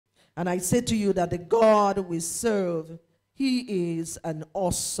And I say to you that the God we serve, he is an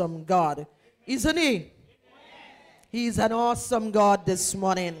awesome God. Isn't he? He is an awesome God this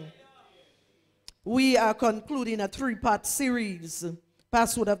morning. We are concluding a 3-part series.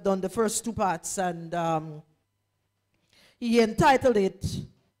 Pastor would have done the first 2 parts, and he entitled it,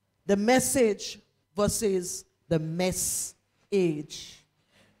 The Message versus the Mess Age.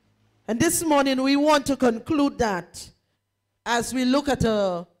 And this morning we want to conclude that as we look at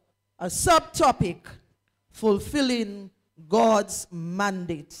a subtopic, fulfilling God's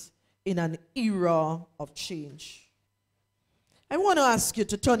mandate in an era of change. I want to ask you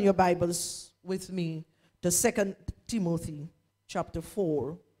to turn your Bibles with me to 2 Timothy chapter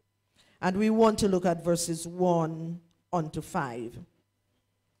 4. And we want to look at verses 1 on to 5.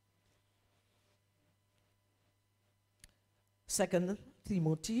 2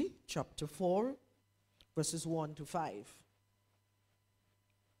 Timothy chapter 4, verses 1 to 5.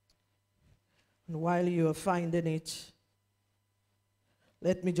 And while you are finding it,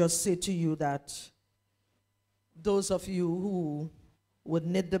 let me just say to you that those of you who would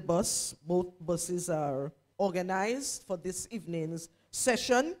need the bus, both buses are organized for this evening's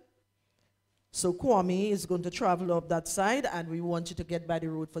session. So Kwame is going to travel up that side, and we want you to get by the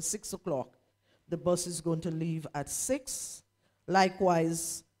road for 6 o'clock. The bus is going to leave at 6.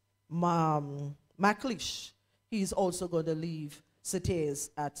 Likewise, McLeish, he's also going to leave Cites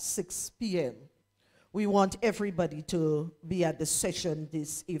at 6 p.m. We want everybody to be at the session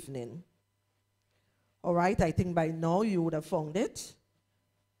this evening. All right, I think by now you would have found it.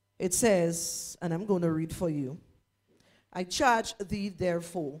 It says, and I'm going to read for you. I charge thee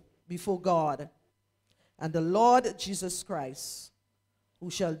therefore before God and the Lord Jesus Christ, who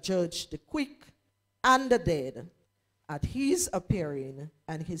shall judge the quick and the dead at his appearing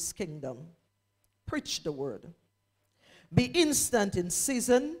and his kingdom. Preach the word. Be instant in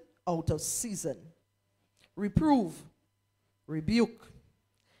season, out of season. Reprove, rebuke,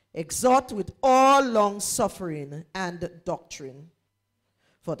 exhort with all long suffering and doctrine.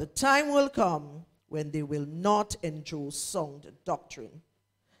 For the time will come when they will not endure sound doctrine,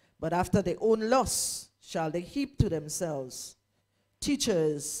 but after their own lusts shall they heap to themselves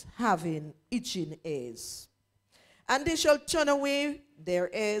teachers having itching ears. And they shall turn away their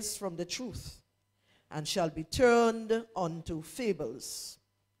ears from the truth, and shall be turned unto fables.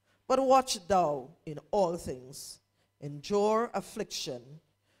 But watch thou in all things, endure affliction,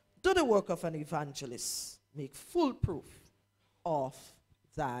 do the work of an evangelist, make full proof of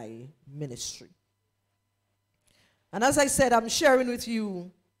thy ministry. And as I said, I'm sharing with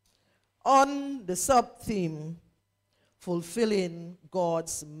you on the sub-theme, fulfilling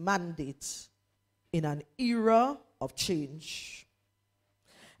God's mandate in an era of change.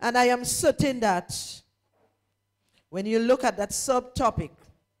 And I am certain that when you look at that subtopic,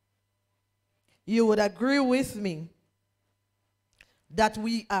 you would agree with me that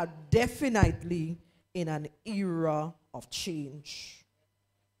we are definitely in an era of change.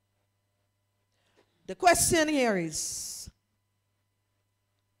 The question here is,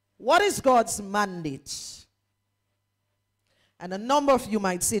 what is God's mandate? And a number of you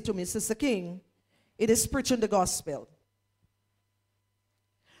might say to me, Sister King, it is preaching the gospel.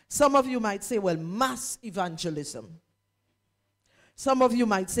 Some of you might say, well, mass evangelism. Some of you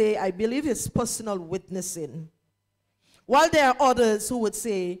might say, I believe it's personal witnessing. While there are others who would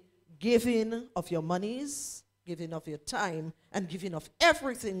say, giving of your monies, giving of your time, and giving of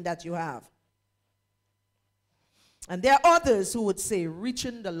everything that you have. And there are others who would say,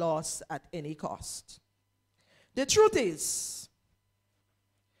 reaching the lost at any cost. The truth is,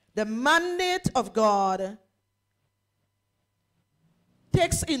 the mandate of God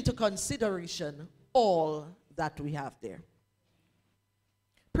takes into consideration all that we have there.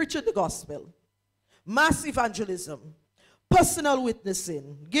 Preaching the gospel, mass evangelism, personal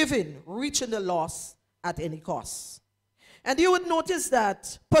witnessing, giving, reaching the lost at any cost. And you would notice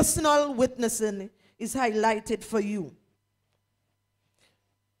that personal witnessing is highlighted for you.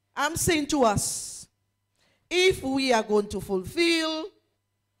 I'm saying to us, if we are going to fulfill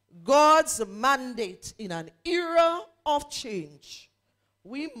God's mandate in an era of change,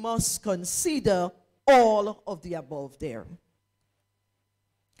 we must consider all of the above there.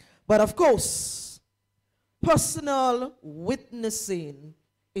 But of course, personal witnessing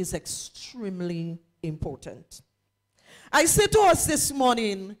is extremely important. I say to us this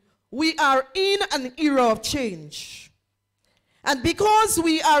morning, we are in an era of change. And because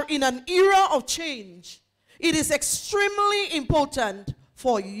we are in an era of change, it is extremely important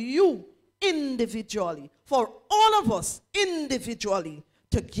for you individually, for all of us individually,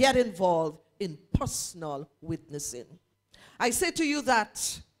 to get involved in personal witnessing. I say to you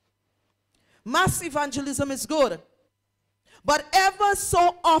that Mass evangelism is good. But ever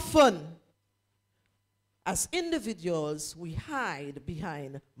so often, as individuals, we hide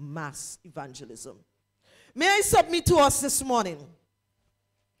behind mass evangelism. May I submit to us this morning?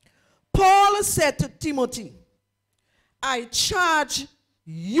 Paul said to Timothy, I charge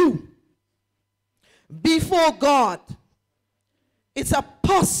you before God. It's a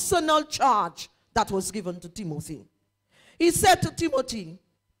personal charge that was given to Timothy. He said to Timothy,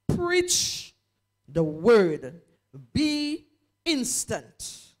 preach the word, be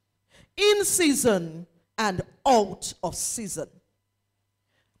instant, in season and out of season.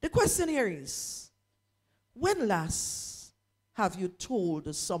 The question here is, when last have you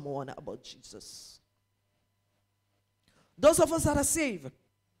told someone about Jesus? Those of us that are saved,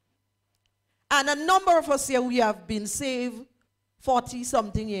 and a number of us here, we have been saved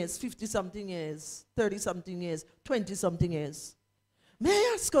 40-something years, 50-something years, 30-something years, 20-something years. May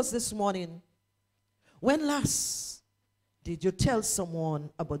I ask us this morning, when last did you tell someone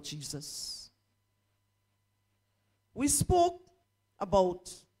about Jesus? We spoke about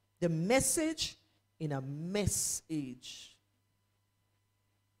the message in a mess age.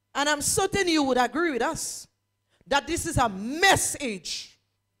 And I'm certain you would agree with us that this is a mess age.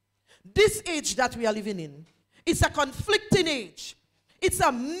 This age that we are living in, it's a conflicting age. It's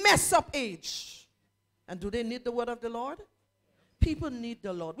a mess up age. And do they need the word of the Lord? People need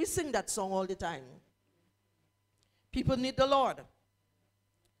the Lord. We sing that song all the time. People need the Lord.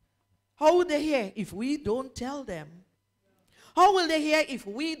 How would they hear if we don't tell them? How will they hear if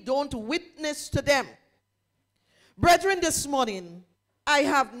we don't witness to them? Brethren, this morning, I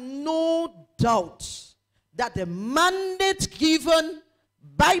have no doubt that the mandate given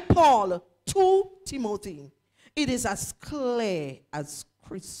by Paul to Timothy, it is as clear as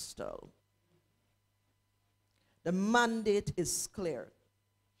crystal. The mandate is clear.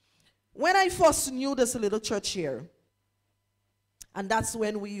 When I first knew this little church here, and that's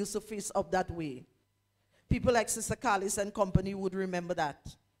when we used to face up that way, people like Sister Callis and company would remember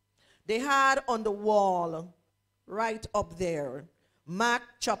that. They had on the wall, right up there, Mark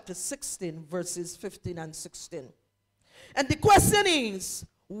chapter 16, verses 15 and 16. And the question is,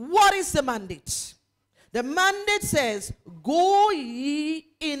 what is the mandate? The mandate says, go ye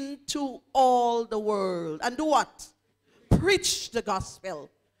into all the world. And do what? Preach the gospel.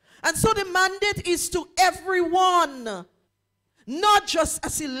 And so the mandate is to everyone, not just a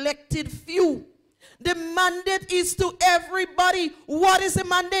selected few. The mandate is to everybody. What is the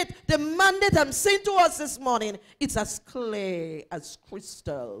mandate? The mandate I'm saying to us this morning, it's as clear as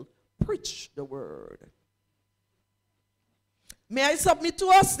crystal. Preach the word. May I submit to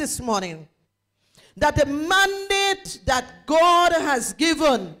us this morning that the mandate that God has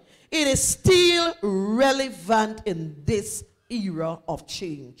given, it is still relevant in this era of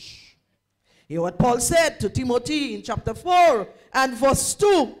change. Hear what Paul said to Timothy in chapter 4 and verse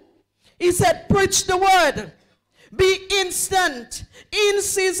 2. He said, preach the word, be instant, in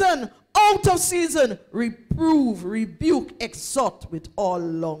season, out of season, reprove, rebuke, exhort with all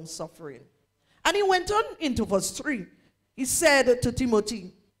long suffering. And he went on into verse 3. He said to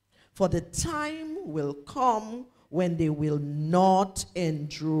Timothy, for the time will come when they will not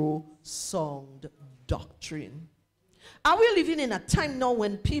endure sound doctrine. Are we living in a time now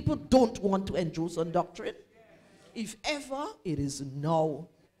when people don't want to endure sound doctrine? If ever, it is now.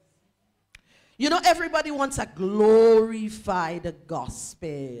 You know, everybody wants a glorified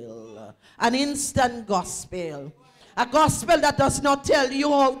gospel, an instant gospel, a gospel that does not tell you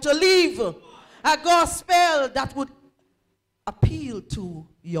how to live, a gospel that would appeal to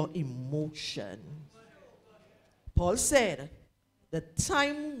your emotion. Paul said, the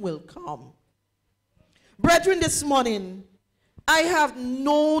time will come. Brethren, this morning, I have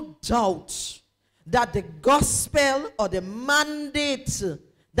no doubt that the gospel or the mandate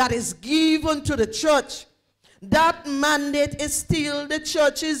that is given to the church, that mandate is still the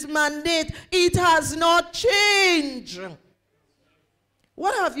church's mandate. It has not changed.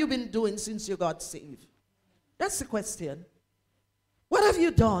 What have you been doing since you got saved? That's the question. What have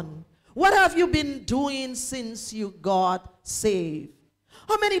you done? What have you been doing since you got saved?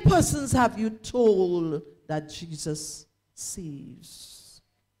 How many persons have you told that Jesus saves?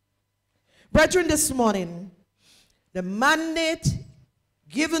 Brethren, this morning, the mandate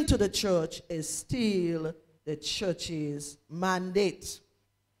given to the church is still the church's mandate.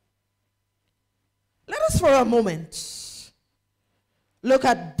 Let us for a moment look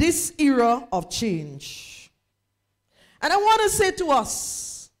at this era of change. And I want to say to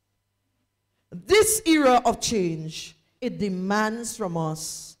us, this era of change, it demands from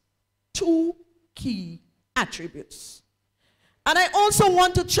us two key attributes. And I also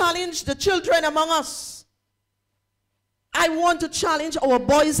want to challenge the children among us. I want to challenge our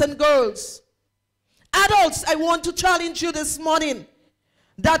boys and girls. Adults, I want to challenge you this morning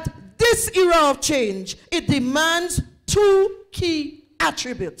that this era of change, it demands two key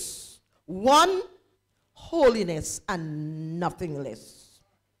attributes. One, holiness and nothing less.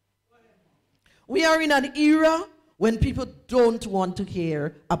 We are in an era when people don't want to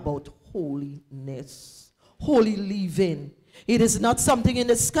hear about holiness, holy living. It is not something in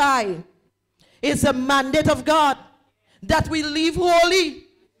the sky. It's a mandate of God that we live holy.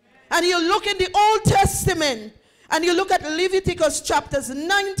 And you look in the Old Testament, and you look at Leviticus chapters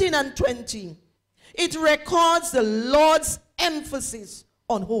 19 and 20. It records the Lord's emphasis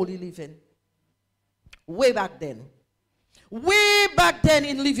on holy living. Way back then. Way back then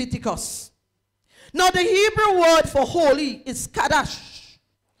in Leviticus. Now the Hebrew word for holy is kadash,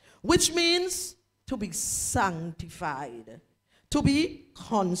 which means to be sanctified, to be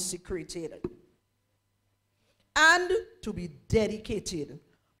consecrated, and to be dedicated,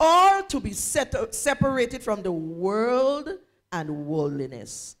 or to be separated from the world and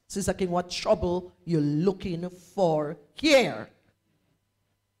worldliness. Sister King, what trouble you're looking for here?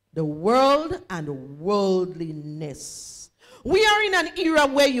 The world and worldliness. We are in an era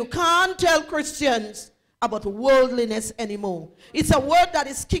where you can't tell Christians about worldliness anymore. It's a word that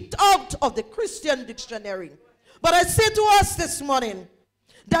is kicked out of the Christian dictionary. But I say to us this morning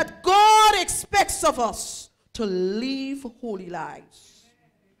that God expects of us to live holy lives.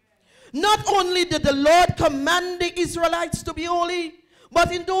 Not only did the Lord command the Israelites to be holy,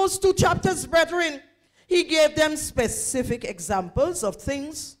 but in those 2 chapters, brethren, he gave them specific examples of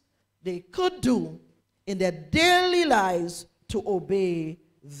things they could do in their daily lives to obey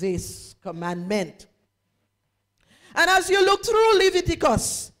this commandment. And as you look through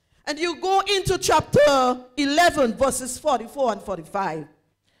Leviticus and you go into chapter 11, verses 44 and 45,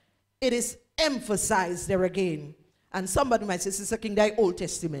 it is emphasized there again. And somebody might say, Sister King, that Old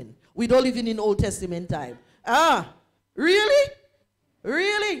Testament. We don't live in Old Testament time. Ah, really?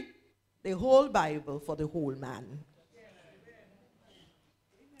 Really? The whole Bible for the whole man.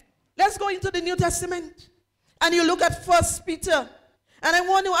 Let's go into the New Testament. And you look at 1 Peter. And I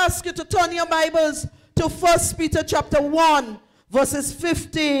want to ask you to turn your Bibles to 1 Peter chapter 1, verses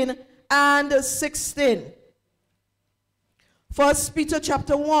 15 and 16. 1 Peter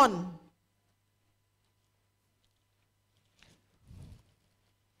chapter 1.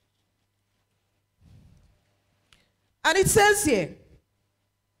 And it says here,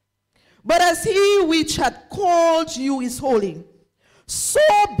 but as he which had called you is holy, so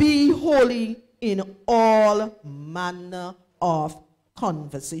be holy in all manner of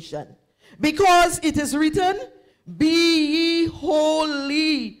conversation. Because it is written, be ye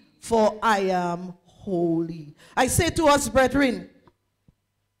holy, for I am holy. I say to us, brethren,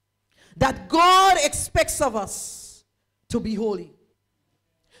 that God expects of us to be holy.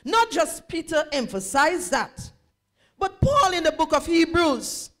 Not just Peter emphasized that, but Paul in the book of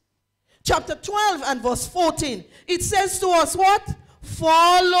Hebrews, chapter 12 and verse 14, it says to us what?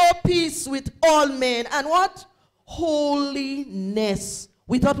 Follow peace with all men and what? Holiness,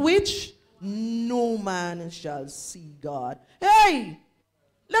 without which no man shall see God. Hey,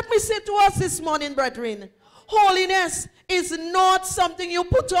 let me say to us this morning, brethren, holiness is not something you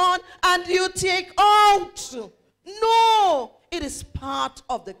put on and you take out. No, it is part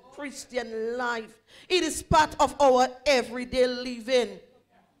of the Christian life. It is part of our everyday living.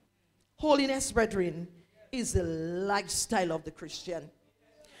 Holiness, brethren, is the lifestyle of the Christian.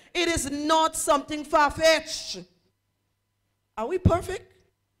 It is not something far-fetched. Are we perfect?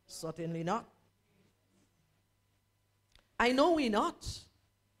 Certainly not. I know we're not.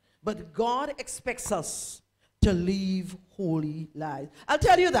 But God expects us to live holy lives. I'll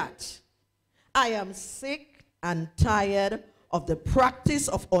tell you that. I am sick and tired of the practice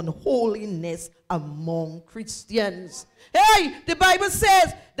of unholiness among Christians. Hey, the Bible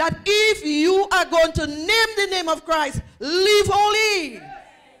says that if you are going to name the name of Christ, live holy.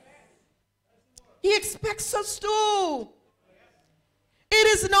 He expects us to. It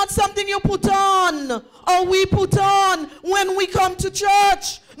is not something you put on or we put on when we come to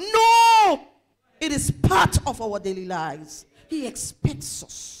church. No, it is part of our daily lives. He expects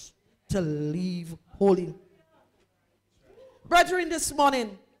us to live holy. Brethren, this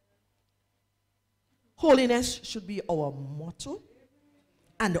morning, holiness should be our motto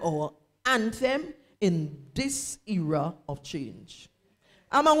and our anthem in this era of change.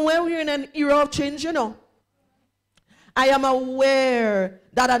 I'm aware we're in an era of change, you know. I am aware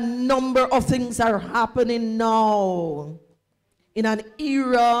that a number of things are happening now in an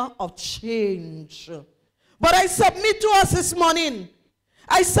era of change. But I submit to us this morning,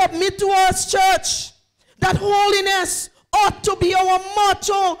 I submit to us, church, that holiness ought to be our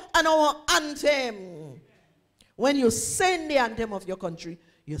motto and our anthem. When you sing the anthem of your country,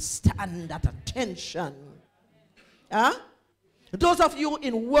 you stand at attention. Huh? Those of you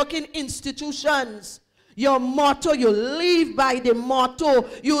in working institutions, your motto, you live by the motto.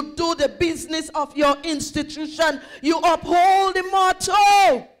 You do the business of your institution. You uphold the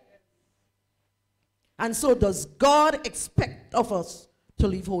motto. And so does God expect of us to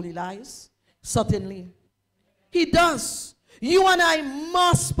live holy lives? Certainly. He does. You and I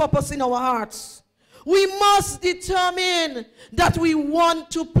must purpose in our hearts. We must determine that we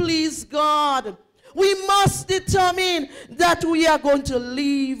want to please God. We must determine that we are going to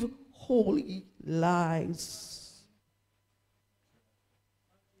live holy lives.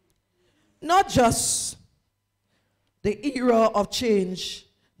 Not just the era of change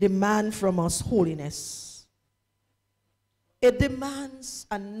demands from us holiness. It demands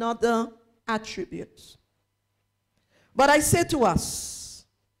another attribute. But I say to us,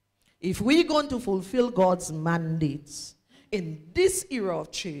 if we're going to fulfill God's mandates in this era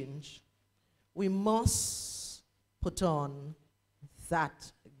of change, we must put on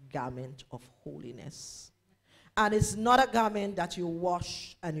that garment of holiness. And it's not a garment that you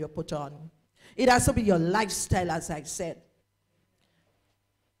wash and you put on. It has to be your lifestyle, as I said.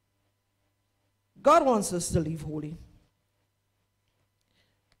 God wants us to live holy.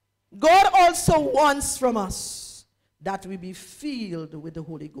 God also wants from us that we be filled with the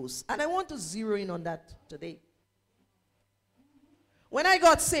Holy Ghost. And I want to zero in on that today. When I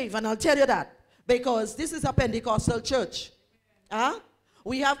got saved, and I'll tell you that, because this is a Pentecostal church.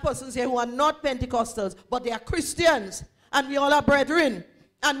 We have persons here who are not Pentecostals, but they are Christians. And we all are brethren.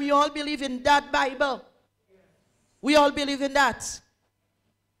 And we all believe in that Bible. We all believe in that.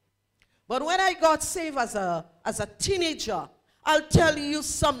 But when I got saved as a teenager, I'll tell you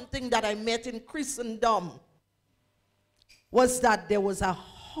something that I met in Christendom. Was that there was a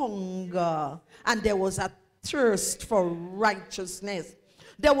hunger and there was a thirst for righteousness.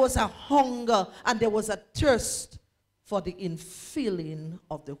 There was a hunger and there was a thirst for the infilling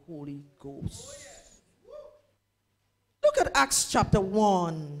of the Holy Ghost. Look at Acts chapter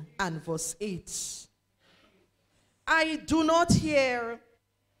 1 and verse 8. I do not hear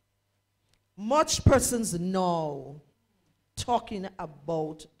much persons now talking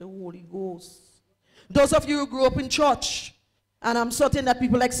about the Holy Ghost. Those of you who grew up in church, and I'm certain that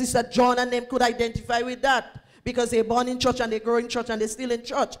people like Sister John and them could identify with that, because they're born in church and they grow in church and they're still in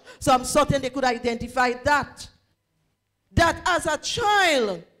church. So I'm certain they could identify that. That as a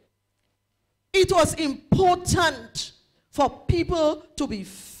child, it was important for people to be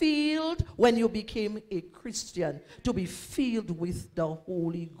filled when you became a Christian, to be filled with the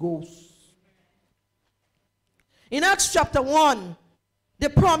Holy Ghost. In Acts chapter 1, the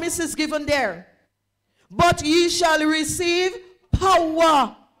promise is given there. But ye shall receive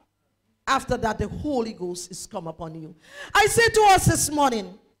power. After that, the Holy Ghost is come upon you. I say to us this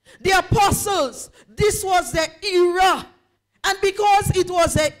morning, the apostles, this was their era. And because it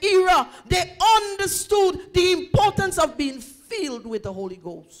was their era, they understood the importance of being filled with the Holy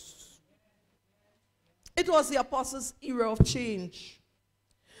Ghost. It was the apostles' era of change.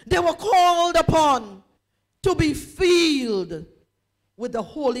 They were called upon to be filled with the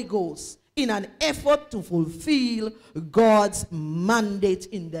Holy Ghost in an effort to fulfill God's mandate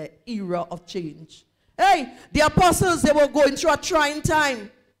in the era of change. Hey, the apostles, they were going through a trying time.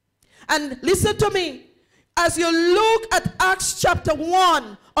 And listen to me. As you look at Acts chapter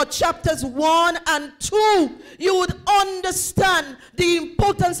 1 or chapters 1 and 2, you would understand the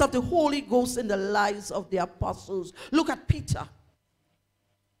importance of the Holy Ghost in the lives of the apostles. Look at Peter.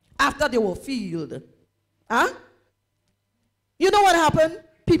 After they were filled. You know what happened?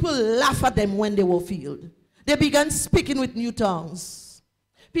 People laugh at them when they were filled. They began speaking with new tongues.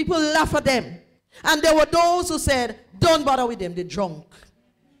 People laugh at them. And there were those who said, don't bother with them, they're drunk.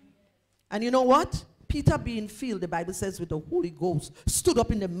 And you know what? Peter, being filled, the Bible says, with the Holy Ghost, stood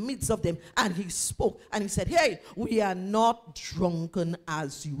up in the midst of them and he spoke and he said, hey, we are not drunken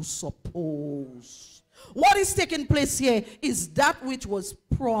as you suppose. What is taking place here is that which was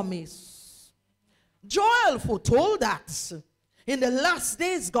promised. Joel foretold that. In the last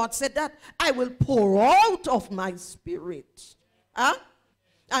days, God said that I will pour out of my spirit.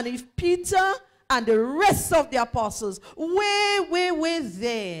 And if Peter and the rest of the apostles were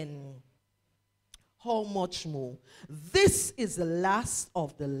then, how much more? This is the last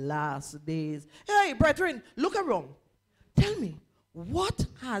of the last days. Hey, brethren, look around. Tell me, what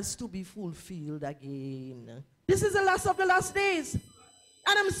has to be fulfilled again? This is the last of the last days.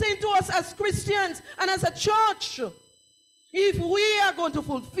 And I'm saying to us as Christians and as a church, if we are going to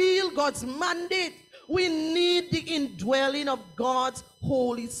fulfill God's mandate, we need the indwelling of God's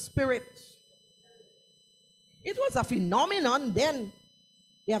Holy Spirit. It was a phenomenon then.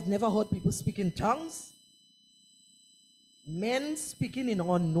 You have never heard people speak in tongues? Men speaking in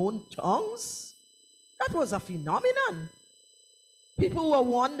unknown tongues? That was a phenomenon. People were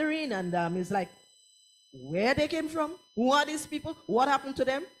wondering, and it's like, where they came from? Who are these people? What happened to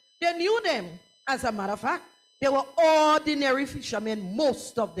them? They knew them. As a matter of fact, they were ordinary fishermen,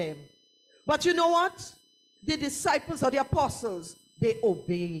 most of them. But you know what? The disciples or the apostles, they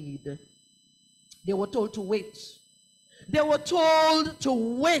obeyed. They were told to wait. They were told to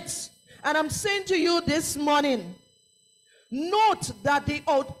wait. And I'm saying to you this morning, note that the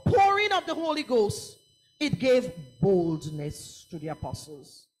outpouring of the Holy Ghost, it gave boldness to the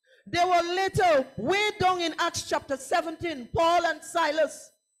apostles. They were later, way down in Acts chapter 17, Paul and Silas.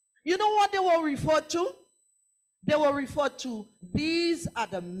 You know what they were referred to? They were referred to, these are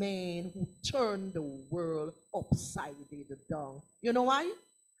the men who turned the world upside down. You know why?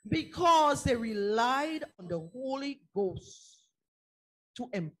 Because they relied on the Holy Ghost to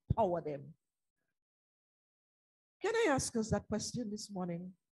empower them. Can I ask us that question this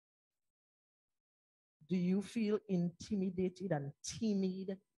morning? Do you feel intimidated and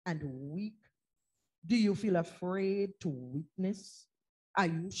timid and weak? Do you feel afraid to witness? Are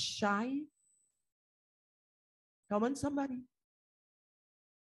you shy? Come on, somebody.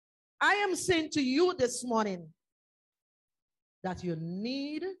 I am saying to you this morning that you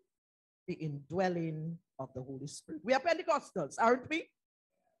need the indwelling of the Holy Spirit. We are Pentecostals, aren't we?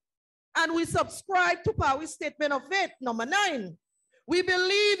 And we subscribe to Power Statement of Faith, number 9. We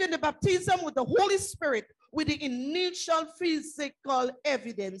believe in the baptism with the Holy Spirit with the initial physical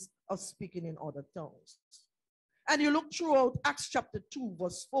evidence of speaking in other tongues. And you look throughout Acts chapter 2,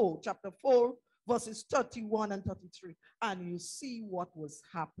 verse 4, chapter 4, verses 31 and 33, and you see what was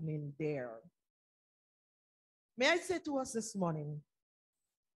happening there. May I say to us this morning,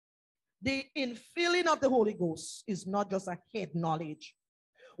 the infilling of the Holy Ghost is not just a head knowledge.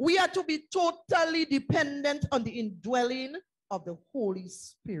 We are to be totally dependent on the indwelling of the Holy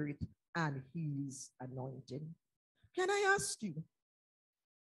Spirit and his anointing. Can I ask you,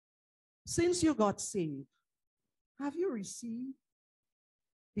 since you got saved, have you received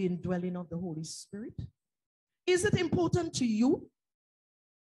the indwelling of the Holy Spirit? Is it important to you?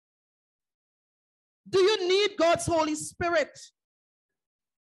 Do you need God's Holy Spirit?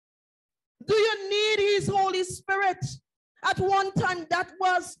 Do you need his Holy Spirit? At one time, that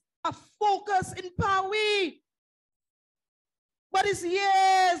was a focus in Pawi. But it's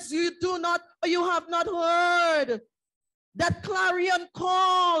years you do not, or you have not heard that clarion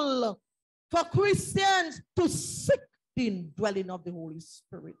call for Christians to seek the indwelling of the Holy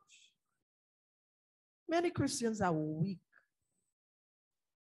Spirit. Many Christians are weak.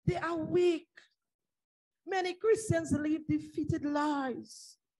 They are weak. Many Christians live defeated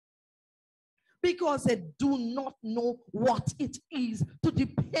lives because they do not know what it is to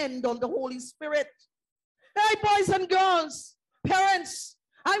depend on the Holy Spirit. Hey, boys and girls, parents,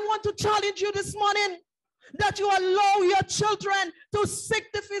 I want to challenge you this morning that you allow your children to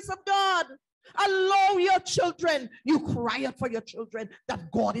seek the face of God. Allow your children, you cry out for your children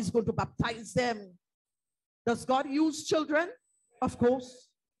that God is going to baptize them. Does God use children? Of course.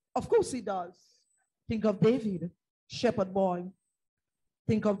 Of course he does. Think of David, shepherd boy.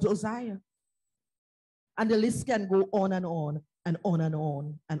 Think of Josiah. And the list can go on and on and on and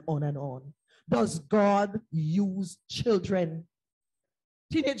on and on and on. Does God use children?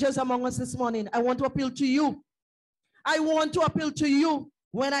 Teenagers among us this morning, I want to appeal to you. I want to appeal to you.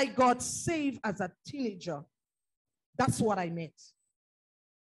 When I got saved as a teenager, that's what I meant.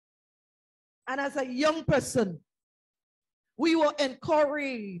 And as a young person, we were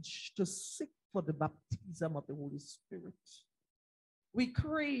encouraged to seek for the baptism of the Holy Spirit. We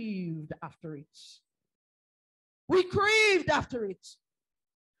craved after it. We craved after it.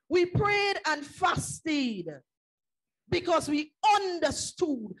 We prayed and fasted because we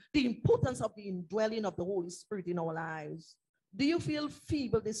understood the importance of the indwelling of the Holy Spirit in our lives. Do you feel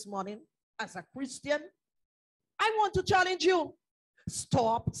feeble this morning as a Christian? I want to challenge you.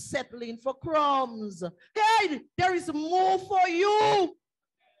 Stop settling for crumbs. Hey, there is more for you.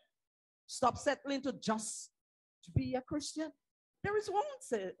 Stop settling to just be a Christian. There is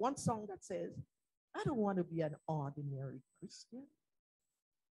one song that says, I don't want to be an ordinary Christian.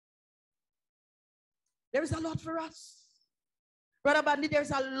 There is a lot for us. Brother Bandy,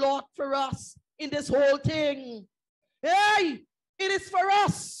 there's a lot for us in this whole thing. Hey, it is for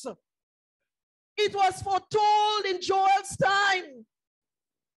us. It was foretold in Joel's time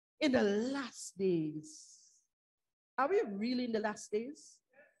in the last days. Are we really in the last days?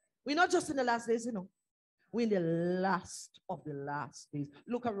 We're not just in the last days, you know. We're in the last of the last days.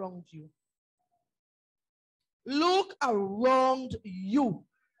 Look around you. Look around you.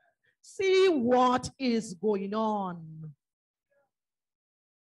 See what is going on.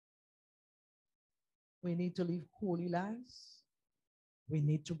 We need to live holy lives. We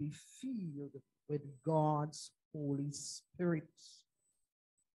need to be filled with God's Holy Spirit.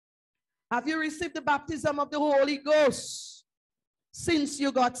 Have you received the baptism of the Holy Ghost since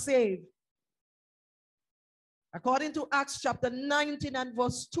you got saved? According to Acts chapter 19 and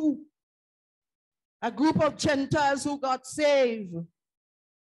verse 2, a group of Gentiles who got saved.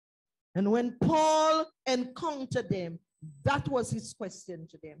 And when Paul encountered them, that was his question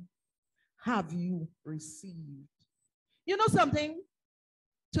to them. Have you received? You know something?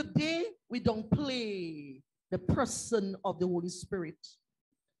 Today, we don't play the person of the Holy Spirit.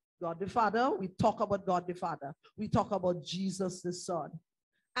 God the Father, we talk about God the Father. We talk about Jesus the Son.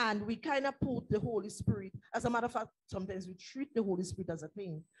 And we kind of put the Holy Spirit, as a matter of fact, sometimes we treat the Holy Spirit as a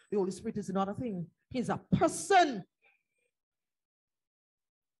thing. The Holy Spirit is not a thing. He's a person.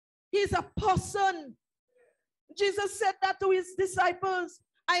 He's a person. Jesus said that to his disciples.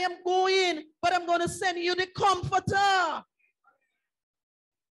 I am going, but I'm going to send you the Comforter.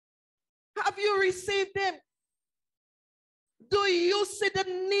 Have you received him? Do you see the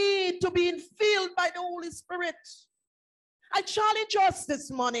need to be filled by the Holy Spirit? I challenge us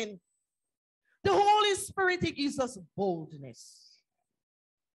this morning. The Holy Spirit, he gives us boldness.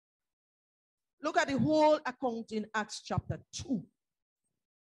 Look at the whole account in Acts chapter 2.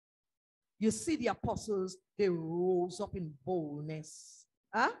 You see the apostles, they rose up in boldness.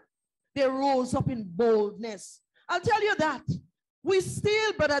 Huh? They rose up in boldness. I'll tell you that. We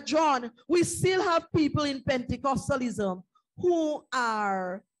still, Brother John, we still have people in Pentecostalism who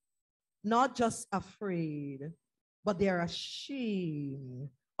are not just afraid, but they are ashamed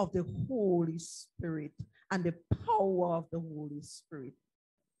of the Holy Spirit and the power of the Holy Spirit.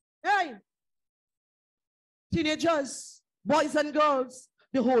 Hey, teenagers, boys and girls,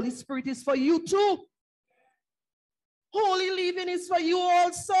 the Holy Spirit is for you too. Holy living is for you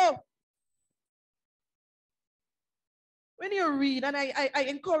also. When you read, and I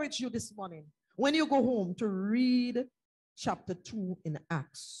encourage you this morning, when you go home to read chapter 2 in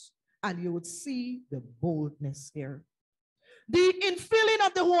Acts, and you would see the boldness there. The infilling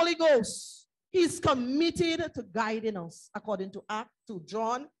of the Holy Ghost, he's committed to guiding us according to Acts, to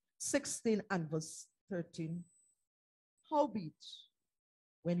John 16 and verse 13. Howbeit,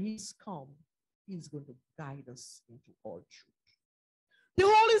 when he's come, he's going to guide us into all truth.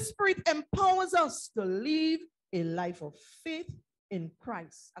 The Holy Spirit empowers us to live a life of faith in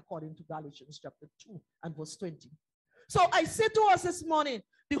Christ, according to Galatians chapter 2 and verse 20. So I say to us this morning,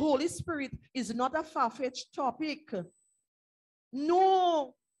 the Holy Spirit is not a far-fetched topic.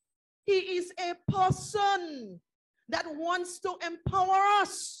 No, he is a person that wants to empower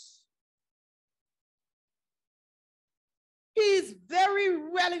us. He is very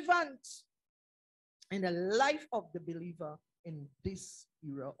relevant in the life of the believer in this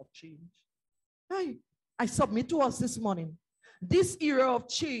era of change. I submit to us this morning, this era of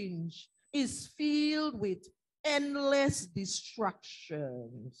change is filled with endless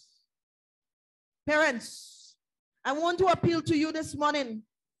distractions. Parents, I want to appeal to you this morning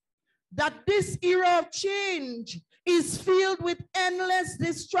that this era of change is filled with endless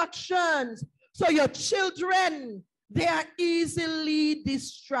distractions. So your children, they are easily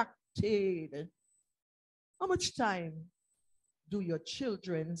distracted. How much time do your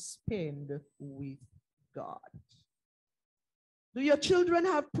children spend with God? Do your children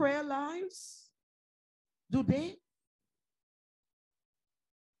have prayer lives? Do they?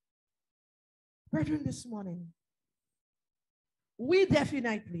 Brethren, this morning, we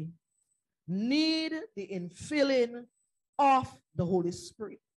definitely need the infilling of the Holy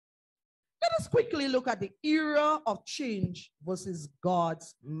Spirit. Let us quickly look at the era of change versus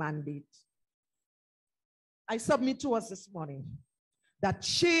God's mandate. I submit to us this morning that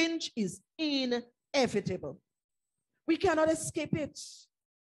change is inevitable. We cannot escape it.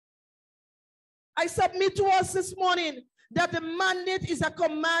 I submit to us this morning that the mandate is a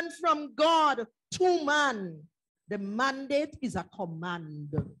command from God to man. The mandate is a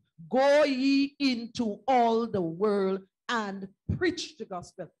command. Go ye into all the world and preach the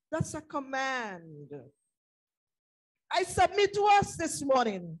gospel. That's a command. I submit to us this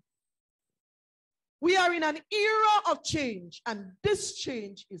morning. We are in an era of change, and this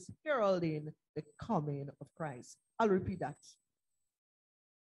change is heralding the coming of Christ. I'll repeat that.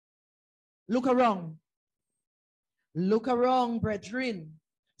 Look around. Look around, brethren.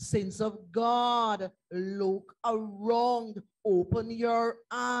 Saints of God, look around. Open your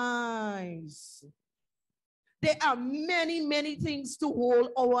eyes. There are many, many things to hold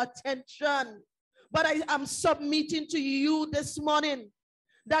our attention. But I am submitting to you this morning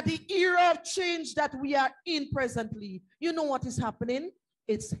that the era of change that we are in presently, you know what is happening?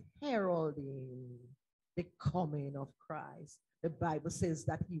 It's heralding the coming of Christ. The Bible says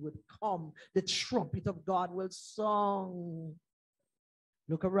that he would come. The trumpet of God will sound.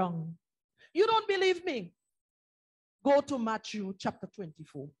 Look around. You don't believe me? Go to Matthew chapter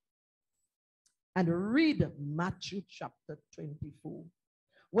 24 and read Matthew chapter 24,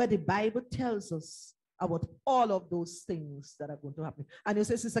 where the Bible tells us about all of those things that are going to happen. And you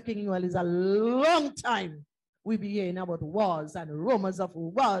say, Sister King, well, it's a long time we be hearing about wars and rumors of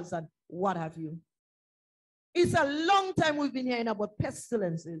wars and what have you. It's a long time we've been hearing about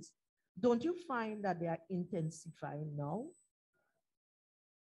pestilences. Don't you find that they are intensifying now?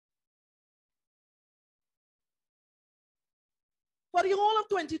 For the whole of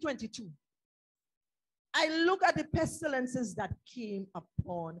 2022, I look at the pestilences that came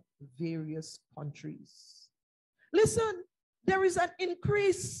upon various countries. Listen, there is an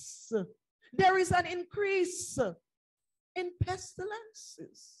increase. There is an increase in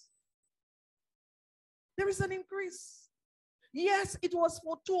pestilences. There is an increase. Yes, it was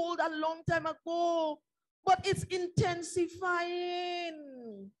foretold a long time ago, but it's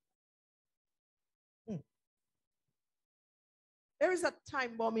intensifying. There is a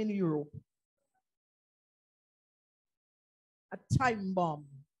time bomb in Europe. A time bomb.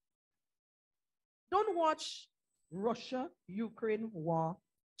 Don't watch Russia-Ukraine war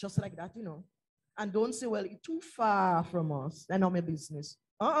just like that, you know. And don't say, well, it's too far from us. That's not my business.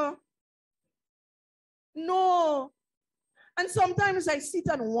 No. And sometimes I sit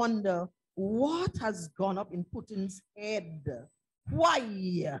and wonder, what has gone up in Putin's head?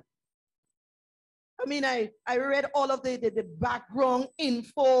 Why? I mean, I read all of the background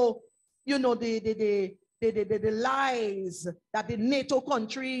info, you know, the lies that the NATO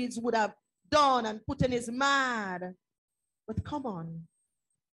countries would have done, and Putin is mad. But come on.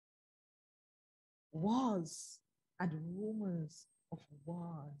 Wars and rumors of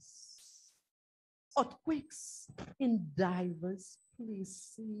wars. Earthquakes in diverse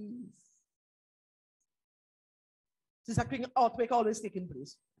places. Sister King, earthquake always taking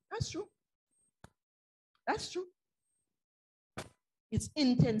place. That's true. That's true. It's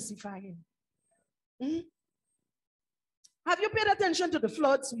intensifying. Mm-hmm. Have you paid attention to the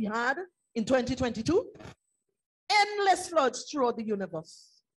floods we had in 2022? Endless floods throughout the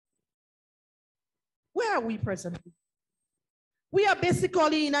universe. Where are we presently? We are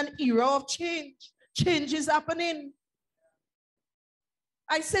basically in an era of change. Change is happening.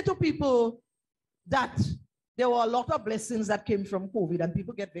 I say to people that there were a lot of blessings that came from COVID, and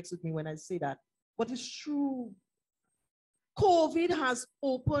people get vexed with me when I say that. But it's true. COVID has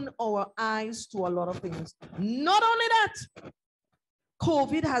opened our eyes to a lot of things. Not only that,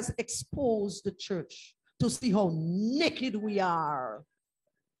 COVID has exposed the church to see how naked we are.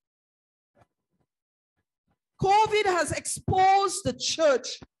 COVID has exposed the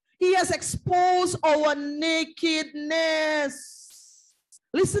church. He has exposed our nakedness.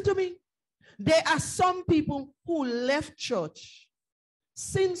 Listen to me. There are some people who left church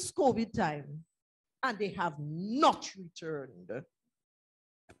since COVID time, and they have not returned.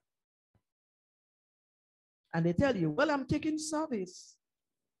 And they tell you, well, I'm taking service.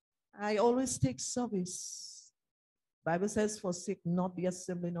 I always take service. Bible says, forsake not the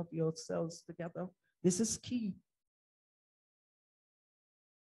assembling of yourselves together. This is key.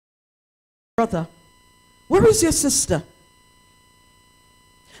 Brother, where is your sister?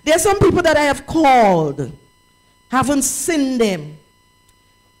 There are some people that I have called, haven't seen them,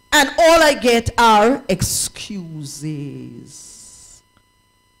 and all I get are excuses.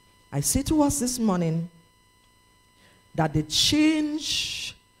 I say to us this morning that the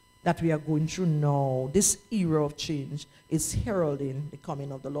change that we are going through now, this era of change, is heralding the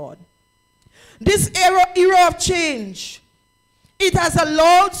coming of the Lord. This era of change, it has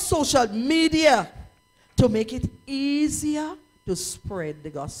allowed social media to make it easier to spread the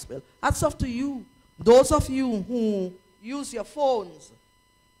gospel. Hats off to you, those of you who use your phones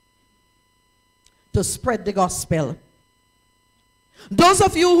to spread the gospel. Those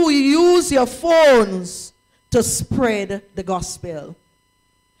of you who use your phones to spread the gospel.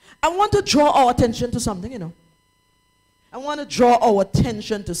 I want to draw our attention to something, you know. I want to draw our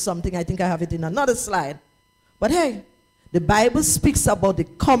attention to something. I think I have it in another slide. But hey, the Bible speaks about the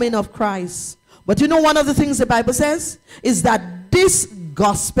coming of Christ. But you know, one of the things the Bible says is that this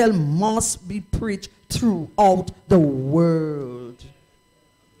gospel must be preached throughout the world.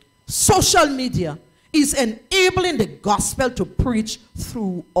 social media is enabling the gospel to preach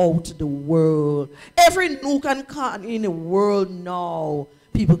throughout the world. Every nook and cranny in the world now,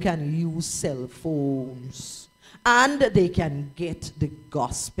 people can use cell phones and they can get the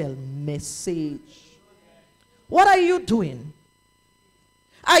gospel message. What are you doing?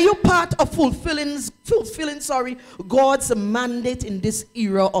 Are you part of fulfilling God's mandate in this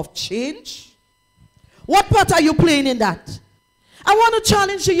era of change? What part are you playing in that? I want to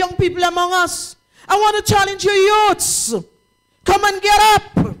challenge the young people among us. I want to challenge you youths. Come and get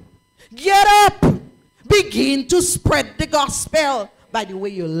up. Get up. Begin to spread the gospel by the way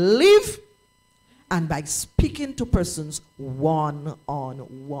you live and by speaking to persons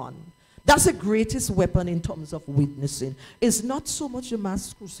one-on-one. That's the greatest weapon in terms of witnessing. It's not so much the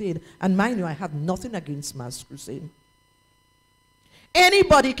mass crusade. And mind you, I have nothing against mass crusade.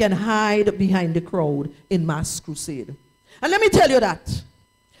 Anybody can hide behind the crowd in mass crusade. And let me tell you that.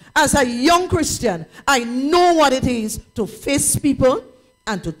 As a young Christian, I know what it is to face people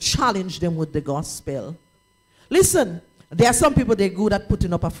and to challenge them with the gospel. Listen, there are some people, they're good at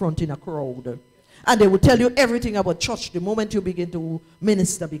putting up a front in a crowd. And they will tell you everything about church the moment you begin to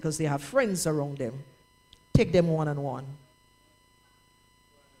minister because they have friends around them. Take them one-on-one.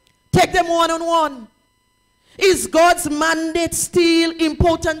 Take them one-on-one. Is God's mandate still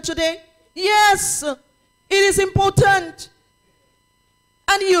important today? Yes, it is important.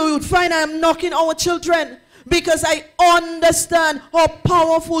 And you would find I am knocking our children because I understand how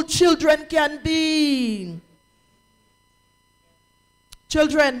powerful children can be.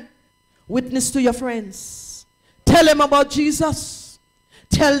 Children, witness to your friends. Tell them about Jesus.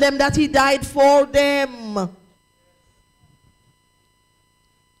 Tell them that he died for them.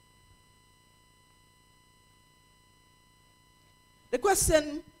 The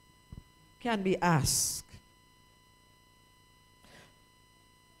question can be asked.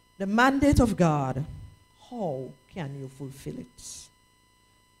 The mandate of God, how can you fulfill it?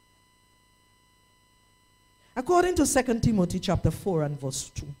 According to 2 Timothy chapter 4 and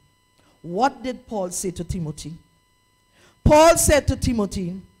verse 2, what did Paul say to Timothy? Paul said to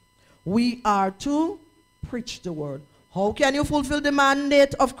Timothy, we are to preach the word. How can you fulfill the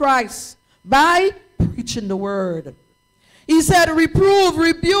mandate of Christ? By preaching the word. He said, reprove,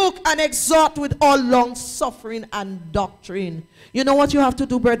 rebuke, and exhort with all long suffering and doctrine. You know what you have to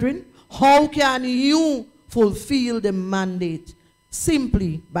do, brethren? How can you fulfill the mandate?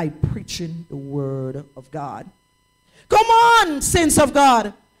 Simply by preaching the word of God. Come on, saints of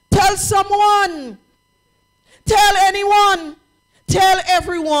God. Tell someone. Tell anyone. Tell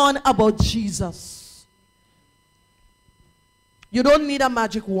everyone about Jesus. You don't need a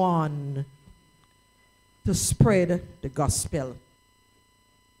magic wand to spread the gospel.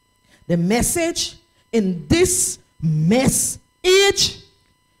 The message in this mess age,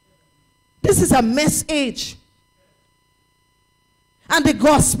 this is a mess age. And the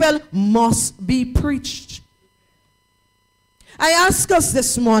gospel must be preached. I ask us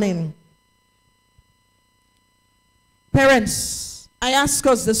this morning, parents, I ask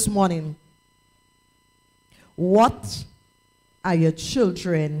us this morning, what are your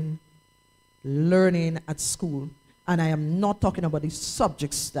children learning at school? And I am not talking about the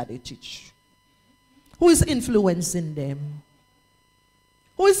subjects that they teach. Who is influencing them?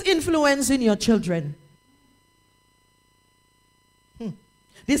 Who is influencing your children?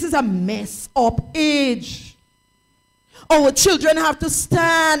 This is a mess up age. Our children have to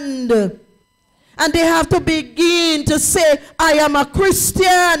stand and they have to begin to say, I am a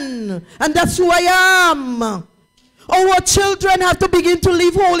Christian and that's who I am. Our children have to begin to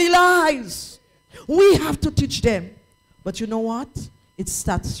live holy lives. We have to teach them. But you know what? It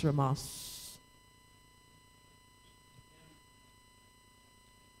starts from us.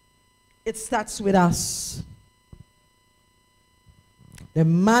 It starts with us. The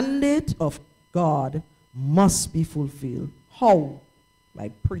mandate of God must be fulfilled. How?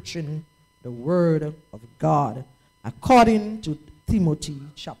 By preaching the word of God, according to Timothy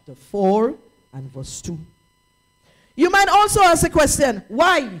chapter 4 and verse 2. You might also ask the question,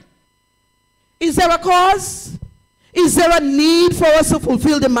 why? Is there a cause? Is there a need for us to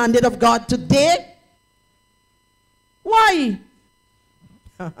fulfill the mandate of God today? Why?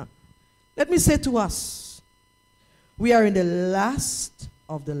 Let me say to us, we are in the last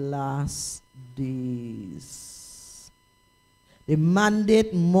of the last days. The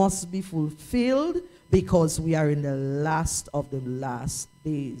mandate must be fulfilled because we are in the last of the last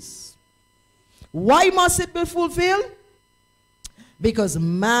days. Why must it be fulfilled? Because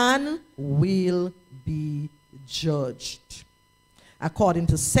man will be judged. According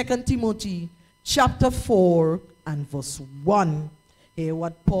to 2 Timothy chapter 4 and verse 1, Hear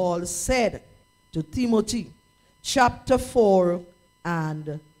what Paul said to Timothy, chapter 4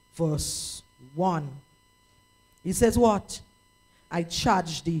 and verse 1. He says what? I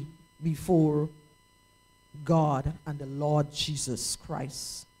charge thee before God and the Lord Jesus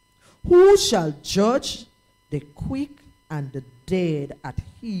Christ, who shall judge the quick and the dead at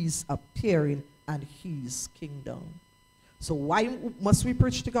his appearing and his kingdom. So why must we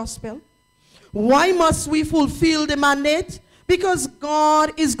preach the gospel? Why must we fulfill the mandate? Because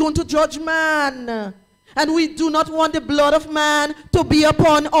God is going to judge man. And we do not want the blood of man to be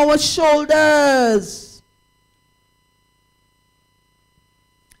upon our shoulders.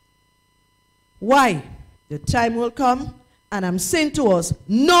 Why? The time will come, and I'm saying to us,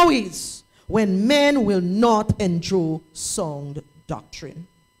 now is when men will not endure sound doctrine.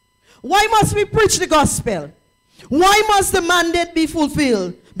 Why must we preach the gospel? Why must the mandate be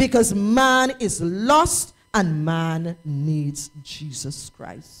fulfilled? Because man is lost and man needs Jesus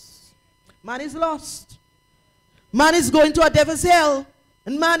Christ. Man is lost. Man is going to a devil's hell,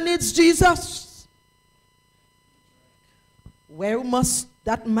 and man needs Jesus. Where must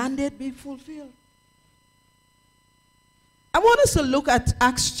that mandate be fulfilled? I want us to look at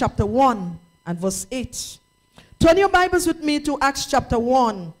Acts chapter 1 and verse 8. Turn your Bibles with me to Acts chapter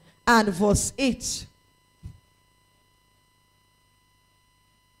 1 and verse 8.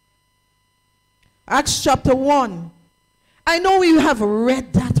 Acts chapter 1. I know we have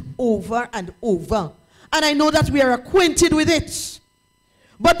read that over and over, and I know that we are acquainted with it.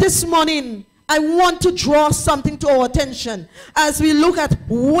 But this morning, I want to draw something to our attention as we look at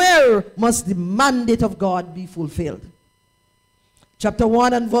where must the mandate of God be fulfilled. Chapter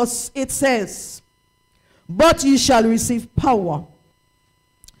 1 and verse 8 says, but ye shall receive power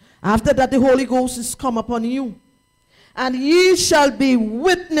after that the Holy Ghost is come upon you, and ye shall be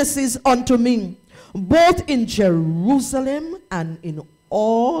witnesses unto me, both in Jerusalem and in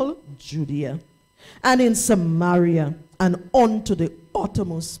all Judea, and in Samaria, and unto the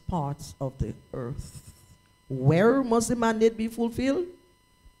uttermost parts of the earth. Where must the mandate be fulfilled?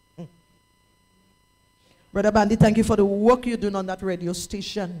 Brother Bandy, thank you for the work you're doing on that radio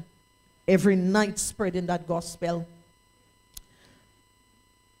station. Every night spreading that gospel.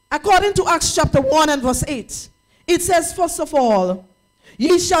 According to Acts chapter 1 and verse 8, it says, first of all,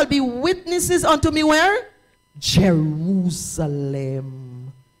 ye shall be witnesses unto me where? Jerusalem.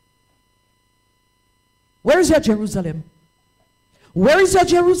 Where is your Jerusalem? Where is your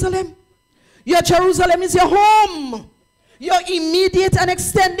Jerusalem? Your Jerusalem is your home. Your immediate and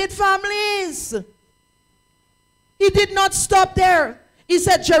extended families. He did not stop there. He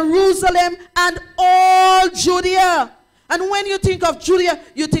said Jerusalem and all Judea. And when you think of Judea,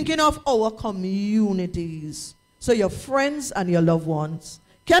 you're thinking of our communities. So your friends and your loved ones.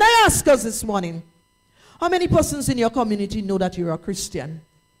 Can I ask us this morning, how many persons in your community know that you're a Christian?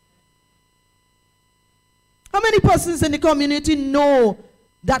 How many persons in the community know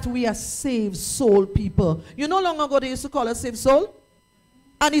that we are saved soul people? You know, long ago they used to call us saved soul?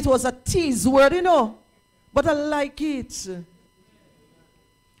 And it was a tease word, you know. But I like it.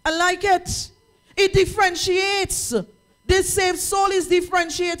 I like it. It differentiates. The saved soul is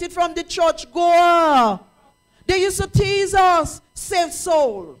differentiated from the church goer. They used to tease us, saved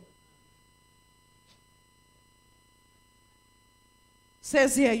soul.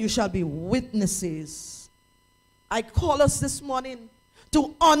 Says here, you shall be witnesses. I call us this morning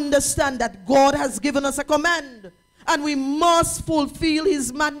to understand that God has given us a command, and we must fulfill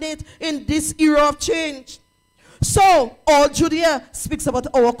his mandate in this era of change. So, all Judea speaks about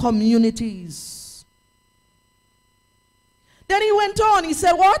our communities. Then he went on, he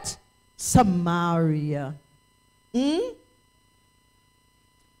said what? Samaria. And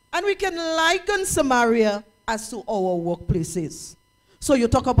we can liken Samaria as to our workplaces. So you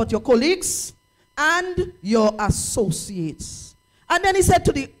talk about your colleagues and your associates. And then he said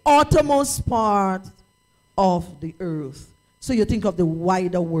to the uttermost part of the earth. So you think of the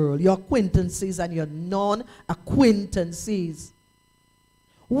wider world, your acquaintances and your non-acquaintances.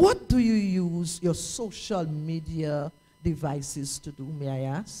 What do you use your social media devices to do, may I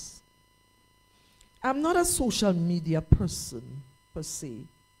ask? I'm not a social media person, per se.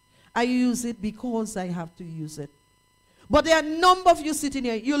 I use it because I have to use it. But there are a number of you sitting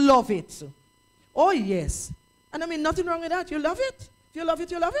here, you love it. Oh, yes. And I mean, nothing wrong with that. You love it. If you love it,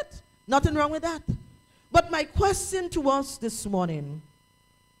 you love it. Nothing wrong with that. But my question to us this morning,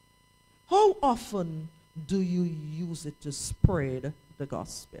 how often do you use it to spread the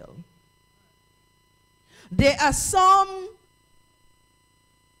gospel? There are some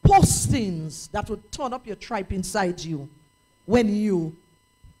postings that would turn up your tripe inside you when you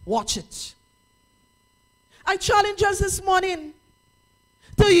watch it. I challenge us this morning.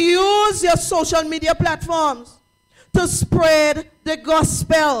 to use your social media platforms to spread the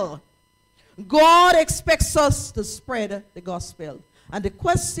gospel. God expects us to spread the gospel. And the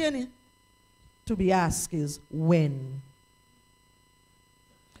question to be asked is, when?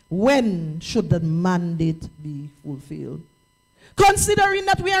 When should the mandate be fulfilled? Considering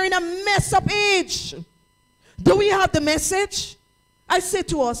that we are in a mess-up age, do we have the message? I say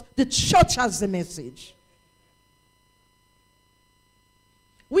to us, the church has the message.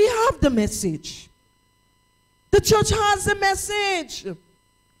 We have the message. The church has the message.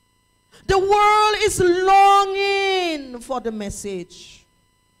 The world is longing for the message.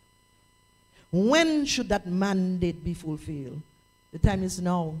 When should that mandate be fulfilled? The time is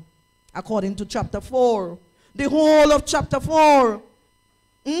now. According to chapter 4. The whole of chapter 4.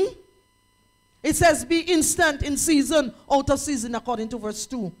 It says, be instant in season, out of season, according to verse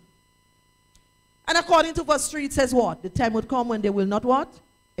 2. And according to verse 3, it says what? The time would come when they will not what?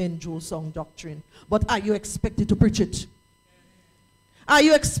 Endure sound doctrine. But are you expected to preach it? Are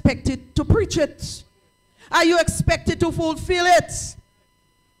you expected to preach it? Are you expected to fulfill it?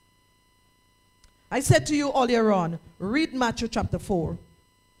 I said to you earlier on, read Matthew chapter 4.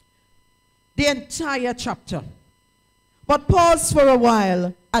 The entire chapter. But pause for a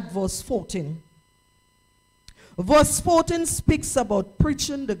while at verse 14. Verse 14 speaks about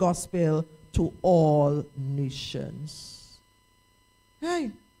preaching the gospel to all nations.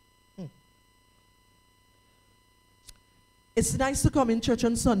 Hey. It's nice to come in church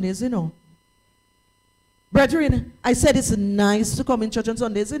on Sundays, you know. Brethren, I said it's nice to come in church on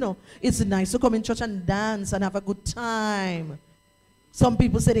Sundays, you know. It's nice to come in church and dance and have a good time. Some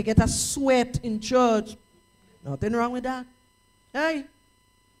people say they get a sweat in church. Nothing wrong with that. Hey.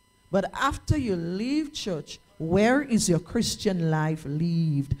 But after you leave church, where is your Christian life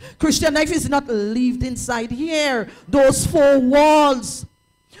lived? Christian life is not lived inside here, those four walls.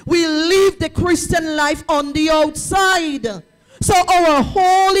 We live the Christian life on the outside. So our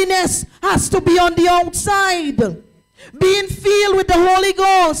holiness has to be on the outside. Being filled with the Holy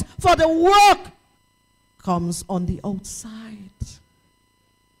Ghost for the work comes on the outside.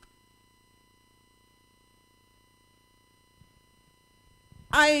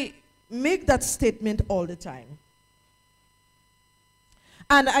 I make that statement all the time.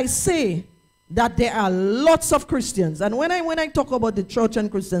 And I say that there are lots of Christians. And when I talk about the church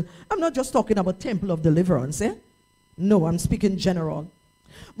and Christians, I'm not just talking about Temple of Deliverance. No, I'm speaking general.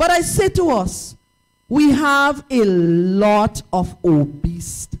 But I say to us, we have a lot of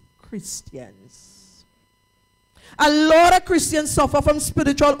obese Christians. A lot of Christians suffer from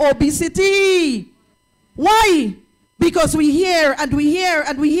spiritual obesity. Why? Because we hear and we hear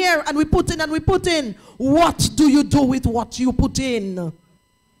and we hear and we put in and we put in. What do you do with what you put in?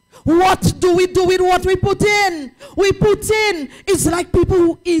 What do we do with what we put in? We put in. It's like people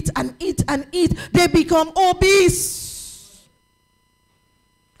who eat and eat and eat. They become obese.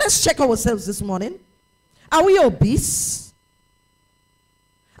 Let's check ourselves this morning. Are we obese?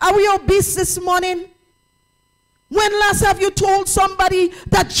 Are we obese this morning? When last have you told somebody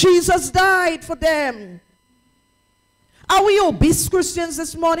that Jesus died for them? Are we obese Christians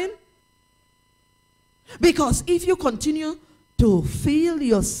this morning? Because if you continue to fill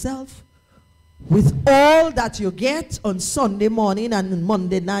yourself with all that you get on Sunday morning and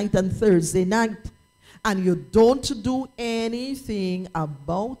Monday night and Thursday night, and you don't do anything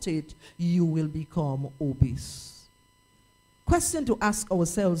about it, you will become obese. Question to ask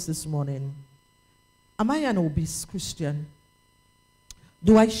ourselves this morning: am I an obese Christian?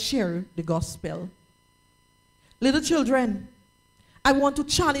 Do I share the gospel? Little children, I want to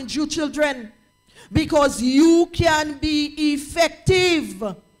challenge you children, because you can be effective.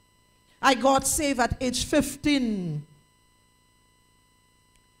 I got saved at age 15.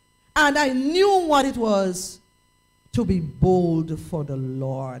 And I knew what it was to be bold for the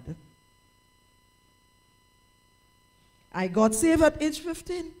Lord. I got saved at age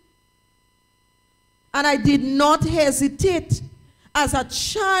 15. And I did not hesitate. As a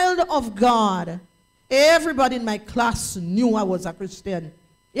child of God, everybody in my class knew I was a Christian.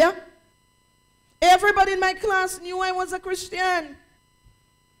 Yeah? Everybody in my class knew I was a Christian.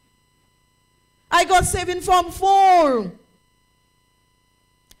 I got saved in Form 4.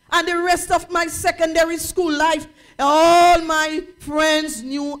 And the rest of my secondary school life, all my friends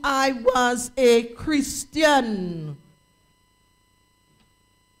knew I was a Christian.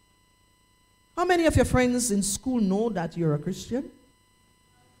 How many of your friends in school know that you're a Christian?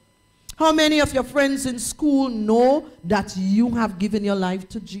 How many of your friends in school know that you have given your life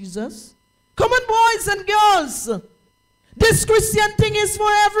to Jesus? Come on, boys and girls. This Christian thing is for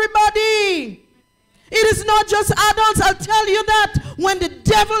everybody. It is not just adults. I'll tell you that. When the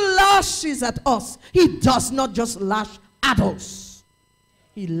devil lashes at us, he does not just lash adults.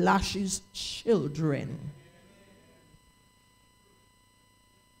 He lashes children.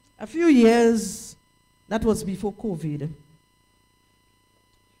 A few years, that was before COVID,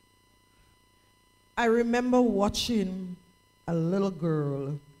 I remember watching a little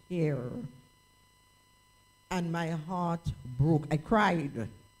girl here, and my heart broke. I cried.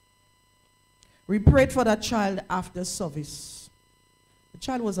 We prayed for that child after service. The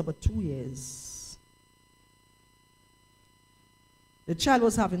child was about 2 years. The child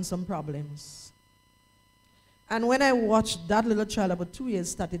was having some problems. And when I watched that little child about 2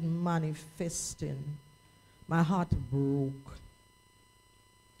 years started manifesting, my heart broke.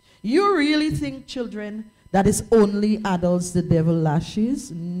 You really think, children, that is only adults the devil lashes?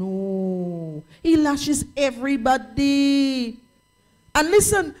 No. He lashes everybody. And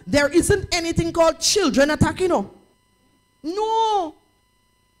listen, there isn't anything called children attack, you know. No.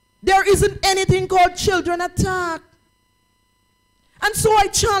 There isn't anything called children attack. And so I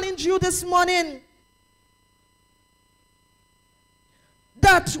challenge you this morning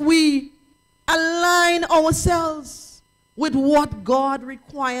that we align ourselves with what God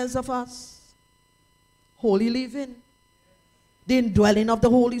requires of us. Holy living, the indwelling of the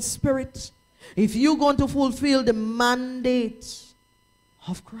Holy Spirit. If you're going to fulfill the mandate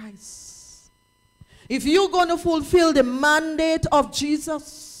of Christ, if you're going to fulfill the mandate of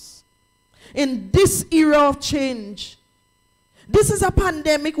Jesus in this era of change, this is a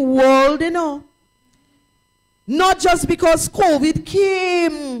pandemic world, you know. Not just because COVID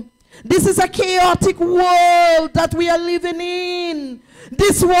came. This is a chaotic world that we are living in.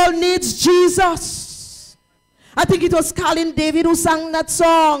 This world needs Jesus. I think it was Colin David who sang that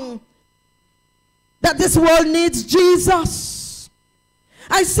song, that this world needs Jesus.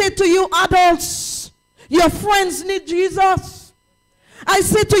 I say to you adults, your friends need Jesus. I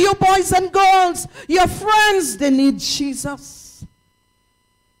say to you boys and girls, your friends, they need Jesus.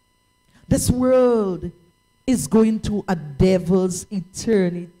 This world is going to a devil's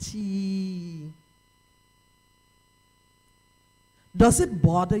eternity. Does it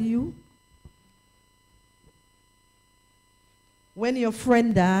bother you when your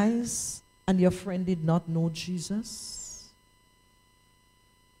friend dies and your friend did not know Jesus?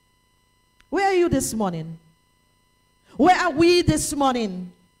 Where are you this morning? Where are we this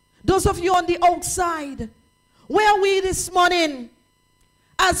morning? Those of you on the outside, where are we this morning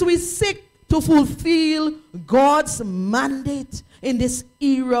as we seek to fulfill God's mandate in this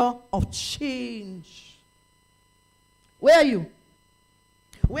era of change? Where are you?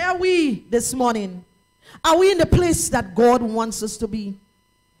 Where are we this morning? Are we in the place that God wants us to be?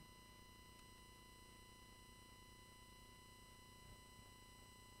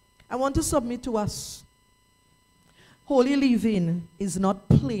 I want to submit to us. Holy living is not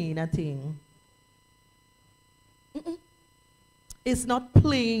plain a thing. It's not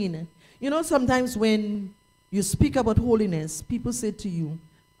plain. You know, sometimes when you speak about holiness, people say to you,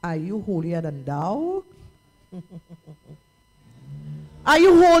 are you holier than thou? Are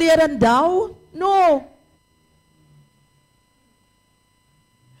you holier than thou? No.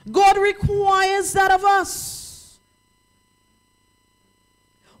 God requires that of us.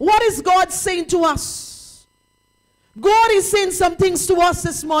 What is God saying to us? God is saying some things to us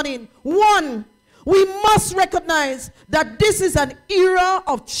this morning. One, we must recognize that this is an era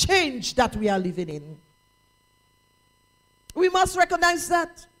of change that we are living in. We must recognize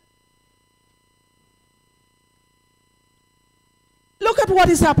that. Look at what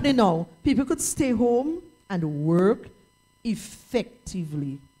is happening now. People could stay home and work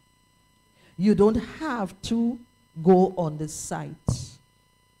effectively. You don't have to go on the site.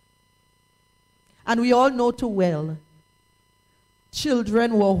 And we all know too well,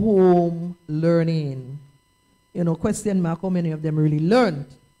 children were home learning. You know, question mark, how many of them really learned?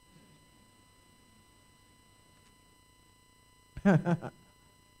 I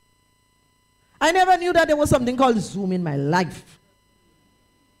never knew that there was something called Zoom in my life.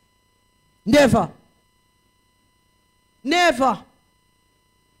 Never. Never.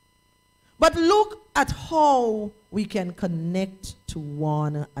 But look at how we can connect to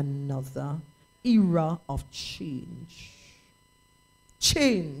one another. Era of change.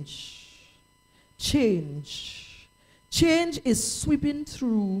 Change. Change. Change is sweeping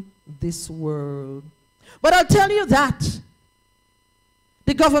through this world. But I'll tell you that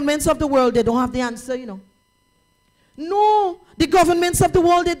the governments of the world, they don't have the answer, you know. No, the governments of the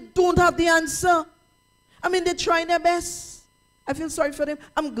world, they don't have the answer. I mean, they're trying their best. I feel sorry for them.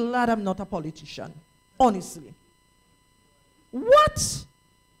 I'm glad I'm not a politician, honestly. What?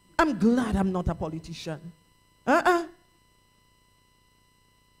 I'm glad I'm not a politician. And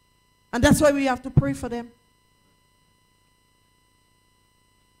that's why we have to pray for them.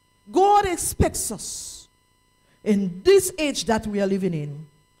 God expects us in this age that we are living in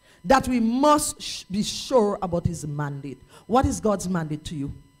that we must be sure about his mandate. What is God's mandate to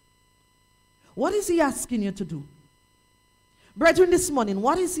you? What is he asking you to do? Brethren, this morning,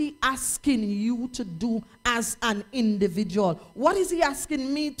 what is he asking you to do as an individual? What is he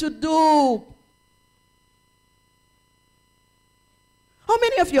asking me to do? How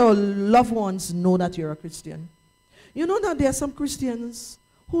many of your loved ones know that you're a Christian? You know that there are some Christians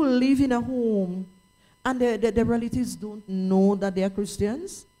who live in a home and their relatives don't know that they are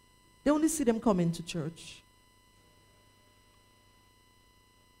Christians. They only see them coming to church.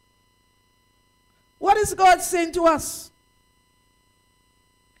 What is God saying to us?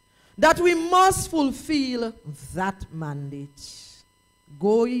 That we must fulfill that mandate.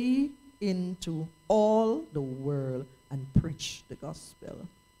 Go ye into all the world and preach the gospel.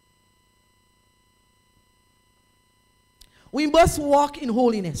 We must walk in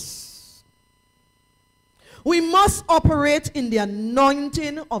holiness. We must operate in the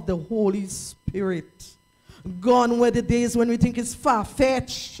anointing of the Holy Spirit. Gone were the days when we think it's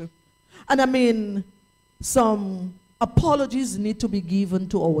far-fetched. And I mean, some apologies need to be given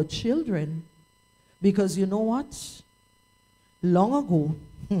to our children. Because you know what? Long ago,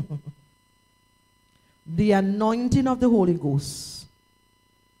 the anointing of the Holy Ghost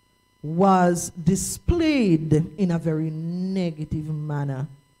was displayed in a very negative manner.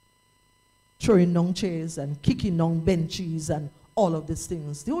 Throwing down chairs and kicking down benches and all of these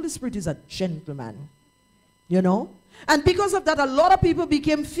things. The Holy Spirit is a gentleman, you know. And because of that, a lot of people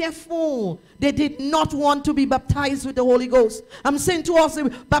became fearful. They did not want to be baptized with the Holy Ghost. I'm saying to us, the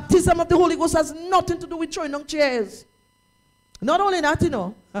baptism of the Holy Ghost has nothing to do with throwing down chairs. Not only that, you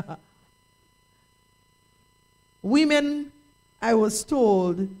know. Women, I was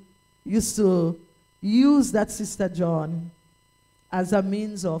told, used to use that Sister John as a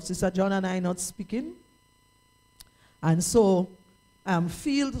means of Sister John and I not speaking. And so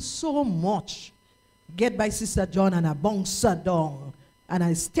feel so much. Get by Sister John and I bounce her down. And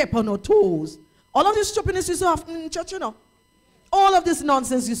I step on her toes. All of this stupidness used to happen in church, you know. All of this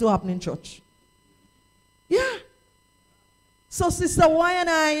nonsense used to happen in church. Yeah. So Sister Y and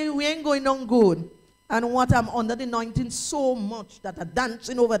I, we ain't going on good. And what I'm under the anointing so much that I'm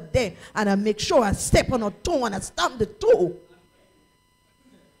dancing over there and I make sure I step on her toe and I stamp the toe.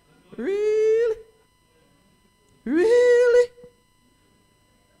 Really? Really?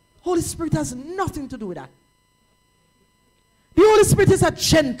 Holy Spirit has nothing to do with that. The Holy Spirit is a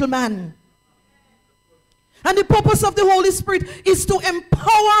gentleman. And the purpose of the Holy Spirit is to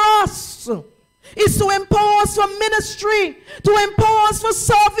empower us. Is to empower us for ministry. To empower us for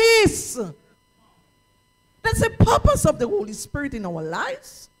service. That's the purpose of the Holy Spirit in our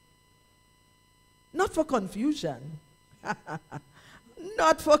lives. Not for confusion.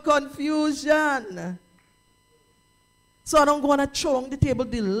 Not for confusion. So I don't go and throw on the table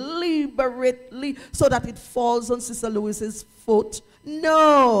deliberately so that it falls on Sister Lewis's foot.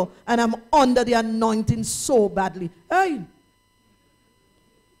 No. And I'm under the anointing so badly. Hey.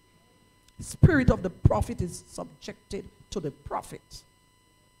 The spirit of the prophet is subjected to the prophet.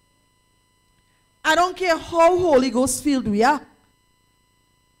 I don't care how Holy Ghost filled we are.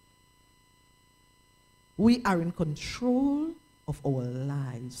 We are in control of our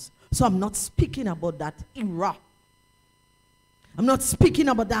lives. So I'm not speaking about that era. I'm not speaking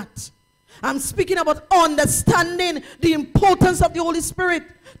about that. I'm speaking about understanding the importance of the Holy Spirit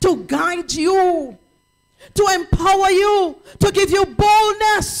to guide you, to empower you, to give you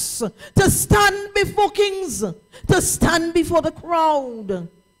boldness, to stand before kings, to stand before the crowd.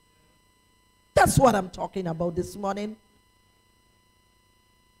 That's what I'm talking about this morning.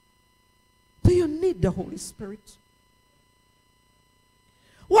 Do you need the Holy Spirit?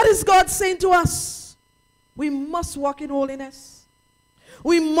 What is God saying to us? We must walk in holiness.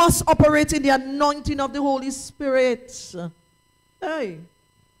 We must operate in the anointing of the Holy Spirit. Hey.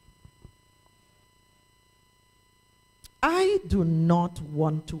 I do not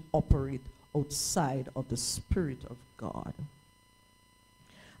want to operate outside of the Spirit of God.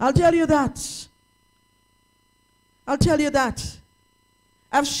 I'll tell you that. I'll tell you that.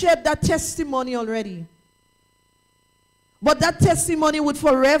 I've shared that testimony already. But that testimony would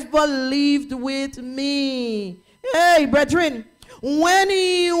forever live with me. Hey, brethren, when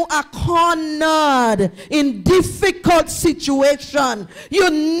you are cornered in difficult situation, you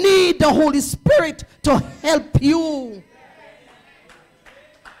need the Holy Spirit to help you.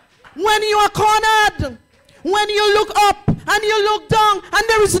 When you are cornered, when you look up and you look down and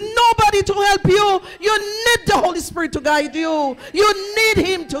there is nobody to help you, you need the Holy Spirit to guide you. You need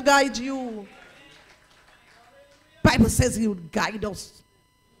him to guide you. Bible says he would guide us.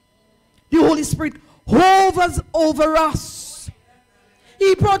 The Holy Spirit hovers over us.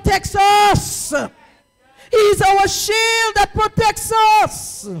 He protects us. He is our shield that protects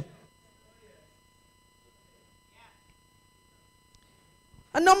us.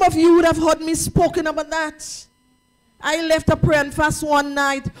 A number of you would have heard me spoken about that. I left a prayer and fast one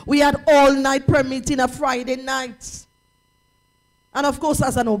night. We had all-night prayer meeting a Friday night. And of course,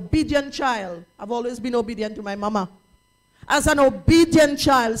 as an obedient child, I've always been obedient to my mama. As an obedient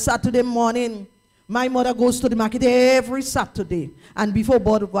child, Saturday morning, my mother goes to the market every Saturday. And before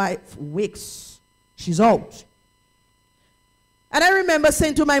both wife wakes, she's out. And I remember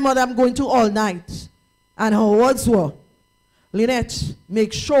saying to my mother, I'm going to all night. And her words were, Lynette,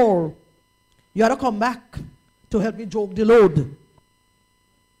 make sure you ought to come back to help me jog the load.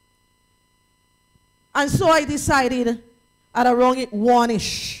 And so I decided at around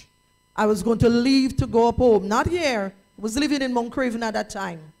 1-ish, I was going to leave to go up home. Not here. I was living in Mount Craven at that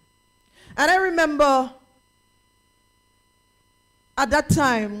time. And I remember at that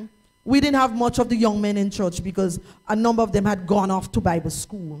time, we didn't have much of the young men in church because a number of them had gone off to Bible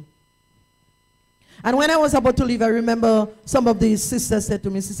school. And when I was about to leave, I remember some of the sisters said to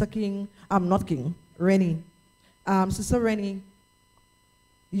me, Sister King, I'm not King, Rennie. Sister Rennie,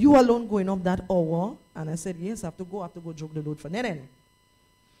 you alone going up that hour? And I said, yes, I have to go jog the load for Nenen.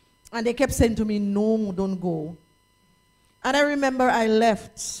 And they kept saying to me, no, don't go. And I remember I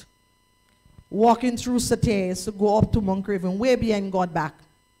left, walking through Satés to go up to Mount Craven, way behind God back.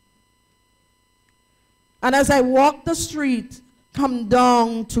 And as I walked the street, come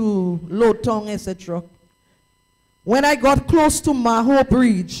down to Lotong, etc., when I got close to Maho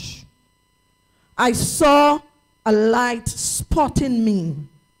Bridge, I saw a light spotting me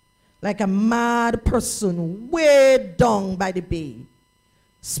like a mad person way down by the bay,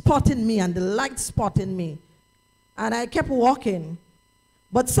 spotting me, and the light spotting me. And I kept walking,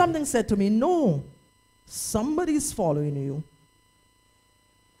 but something said to me, no, somebody's following you.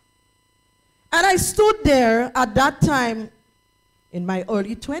 And I stood there at that time in my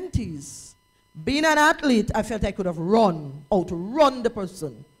early 20s. Being an athlete, I felt I could have outrun the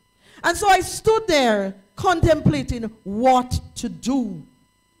person. And so I stood there contemplating what to do.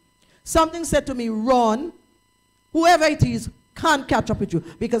 Something said to me, run. Whoever it is can't catch up with you,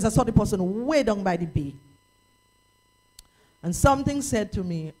 because I saw the person way down by the bay. And something said to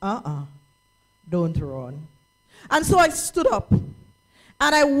me, don't run. And so I stood up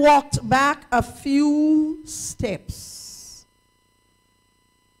and I walked back a few steps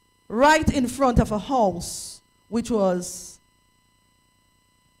right in front of a house, which was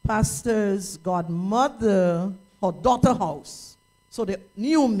pastor's godmother, her daughter's house. So they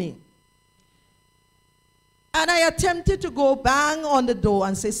knew me. And I attempted to go bang on the door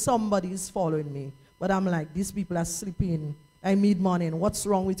and say, somebody's following me. But I'm like, these people are sleeping. I mid-morning. What's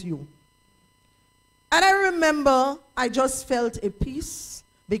wrong with you? And I remember I just felt a peace,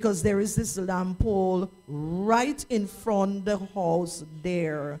 because there is this lamp pole right in front of the house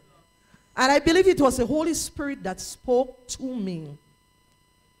there. And I believe it was the Holy Spirit that spoke to me.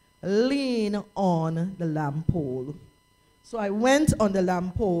 Lean on the lamp pole. So I went on the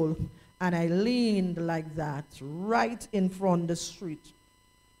lamp pole and I leaned like that right in front of the street.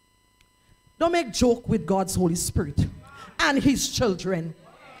 Don't make joke with God's Holy Spirit and his children.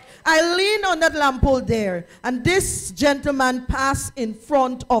 I leaned on that lamp pole there, and this gentleman passed in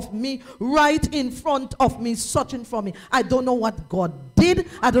front of me, right in front of me, searching for me. I don't know what God did.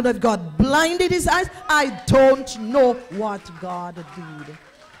 I don't know if God blinded his eyes. I don't know what God did.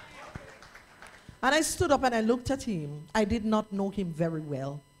 And I stood up and I looked at him. I did not know him very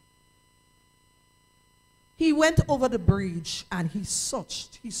well. He went over the bridge and he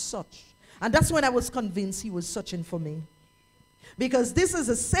searched. And that's when I was convinced he was searching for me. Because this is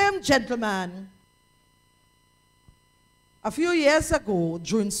the same gentleman a few years ago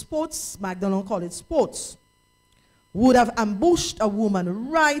during sports, McDonald called it sports, would have ambushed a woman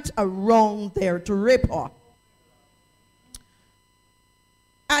right around there to rape her.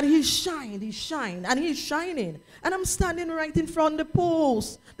 And he shined, and he's shining. And I'm standing right in front of the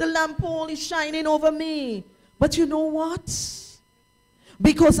post. The lamp pole is shining over me. But you know what?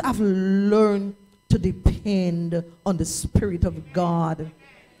 Because I've learned to depend on the Spirit of God.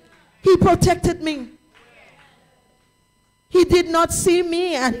 He protected me. He did not see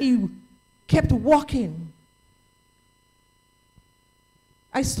me and he kept walking.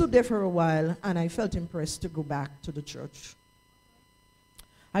 I stood there for a while and I felt impressed to go back to the church.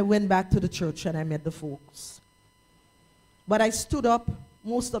 I went back to the church and I met the folks. But I stood up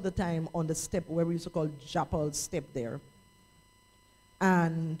most of the time on the step where we used to call Chapel Step there.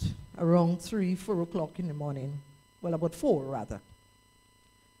 And around 3, 4 o'clock in the morning, well, about 4 rather,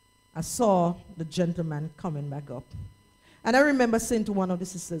 I saw the gentleman coming back up. And I remember saying to one of the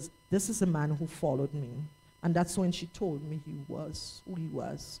sisters, this is a man who followed me. And that's when she told me who he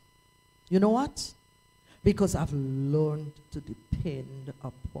was. You know what? Because I've learned to depend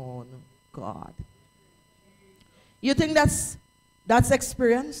upon God. You think that's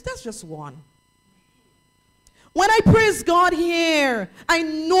experience? That's just one. When I praise God here, I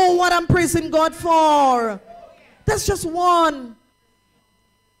know what I'm praising God for. That's just one.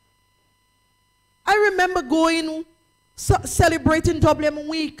 I remember celebrating WM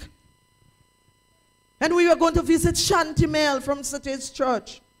Week. And we were going to visit Chantimel from Satay's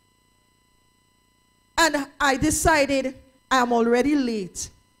church. And I decided I'm already late.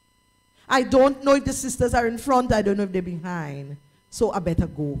 I don't know if the sisters are in front. I don't know if they're behind. So I better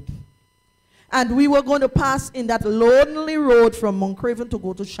go. And we were going to pass in that lonely road from Mount Craven to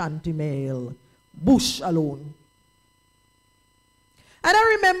go to Chantimel. Bush alone. And I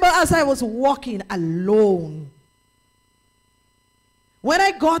remember as I was walking alone, when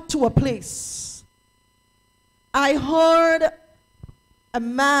I got to a place, I heard a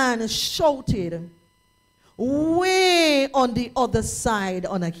man shouted way on the other side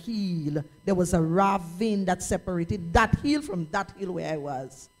on a hill. There was a ravine that separated that hill from that hill where I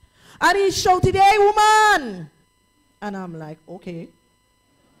was. And he shouted, "Hey, woman!" And I'm like, okay.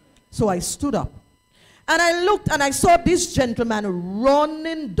 So I stood up. And I looked and I saw this gentleman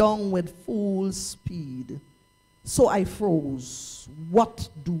running down with full speed. So I froze. What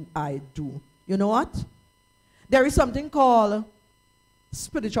do I do? You know what? There is something called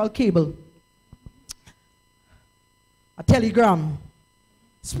spiritual cable. A telegram.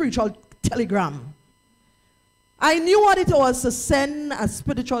 Spiritual telegram. I knew what it was to send a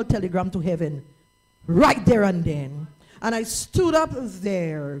spiritual telegram to heaven right there and then. And I stood up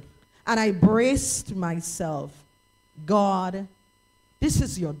there and I braced myself. God, this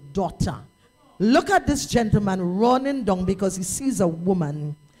is your daughter. Look at this gentleman running down because he sees a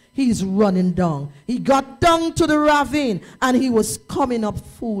woman. He's running down. He got down to the ravine and he was coming up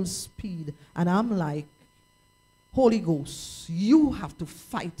full speed. And I'm like, Holy Ghost, you have to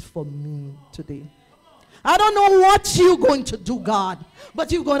fight for me today. I don't know what you're going to do, God,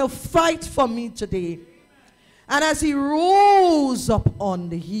 but you're going to fight for me today. And as he rose up on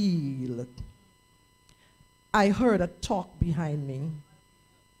the hill, I heard a talk behind me.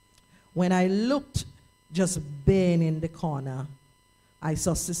 When I looked just barely in the corner, I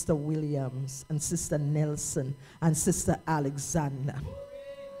saw Sister Williams and Sister Nelson and Sister Alexander.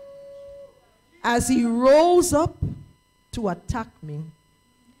 As he rose up to attack me,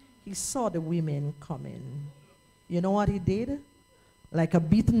 he saw the women coming. You know what he did? Like a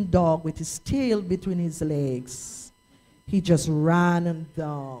beaten dog with his tail between his legs, he just ran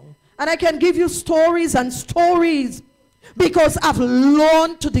down. And I can give you stories and stories because I've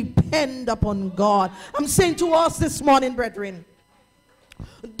learned to depend upon God. I'm saying to us this morning, brethren,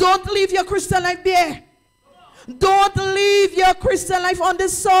 don't leave your Christian life there. Don't leave your Christian life on the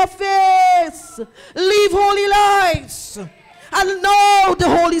surface. Live holy lives. Allow the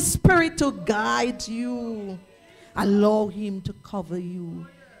Holy Spirit to guide you. Allow him to cover you.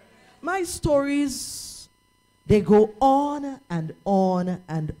 My stories, they go on and on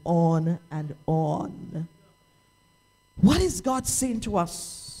and on and on. What is God saying to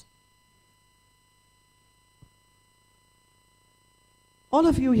us? All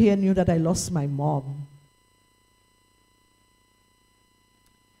of you here knew that I lost my mom.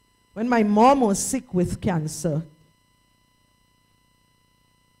 When my mom was sick with cancer,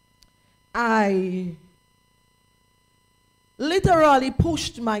 I literally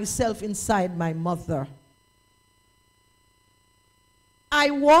pushed myself inside my mother. I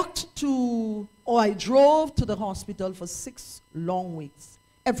drove to the hospital for 6 long weeks,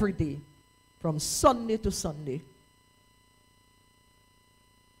 every day, from Sunday to Sunday.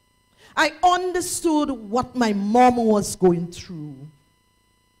 I understood what my mom was going through.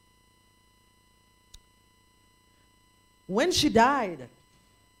 When she died,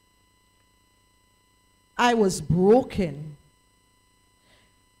 I was broken.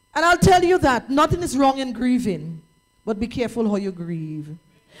 And I'll tell you that nothing is wrong in grieving, but be careful how you grieve.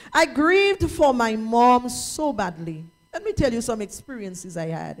 I grieved for my mom so badly. Let me tell you some experiences I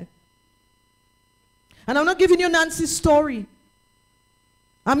had. And I'm not giving you Nancy's story.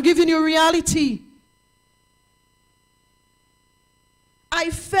 I'm giving you reality. I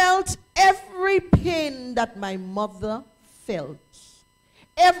felt every pain that my mother felt.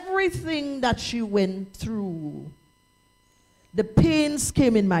 Everything that she went through. the pains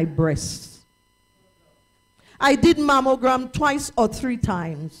came in my breast. I did mammogram twice or 3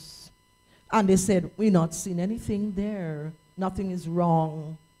 times. And they said, we're not seeing anything there. Nothing is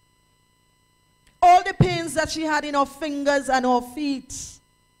wrong. All the pains that she had in her fingers and her feet,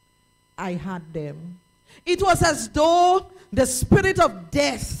 I had them. It was as though the spirit of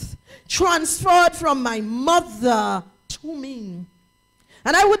death transferred from my mother to me.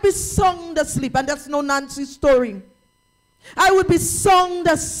 And I would be sound asleep, and that's no Nancy story. I would be sound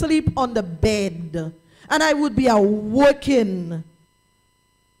asleep on the bed, and I would be awakened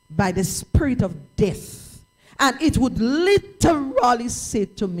by the spirit of death. And it would literally say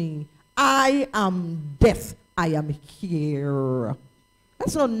to me, I am death, I am here.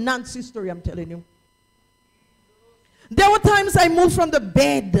 That's no Nancy story, I'm telling you. There were times I moved from the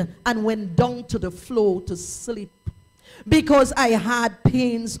bed and went down to the floor to sleep because I had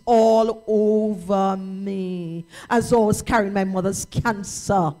pains all over me as I was carrying my mother's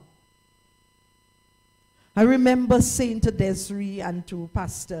cancer. I remember saying to Desiree and to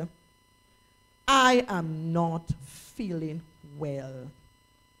Pastor, I am not feeling well.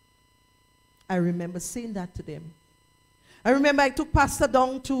 I remember saying that to them. I remember I took Pastor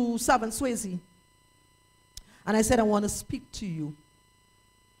down to Savin Swayze. And I said, I want to speak to you.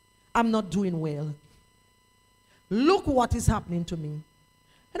 I'm not doing well. Look what is happening to me.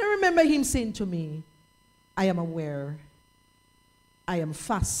 And I remember him saying to me, I am aware. I am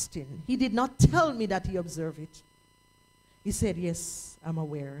fasting. He did not tell me that he observed it. He said, yes, I'm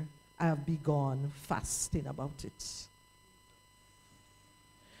aware. I have begun fasting about it.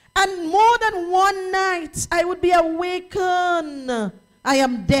 And more than one night, I would be awakened. I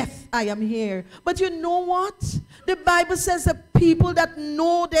am death, I am here. But you know what? The Bible says the people that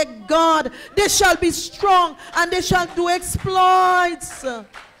know their God, they shall be strong and they shall do exploits.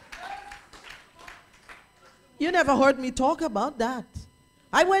 You never heard me talk about that.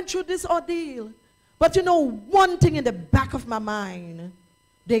 I went through this ordeal. But you know, one thing in the back of my mind,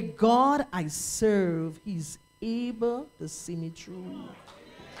 the God I serve, he's able to see me through.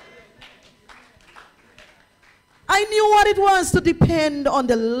 I knew what it was to depend on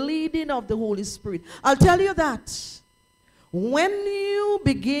the leading of the Holy Spirit. I'll tell you that. When you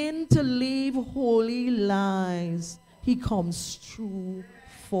begin to live holy lives, he comes through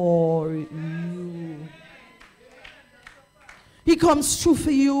for you. He comes through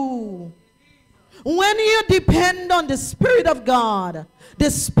for you. When you depend on the Spirit of God,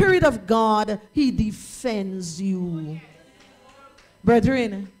 he defends you.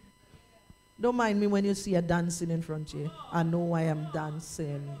 Brethren, don't mind me when you see a dancing in front of you. I know why I'm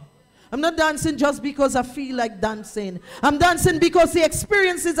dancing. I'm not dancing just because I feel like dancing. I'm dancing because the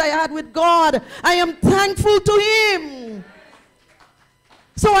experiences I had with God, I am thankful to him.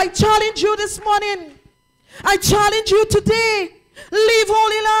 So I challenge you this morning. I challenge you today. Live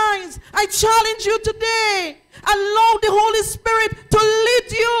holy lives. I challenge you today. Allow the Holy Spirit to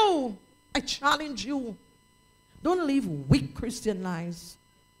lead you. I challenge you. Don't live weak Christian lives.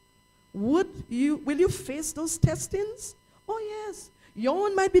 Will you face those testings? Oh yes. Your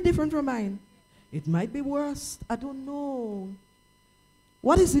one might be different from mine. It might be worse. I don't know.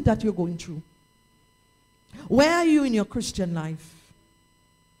 What is it that you're going through? Where are you in your Christian life?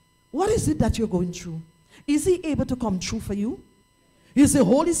 What is it that you're going through? Is he able to come true for you? Is the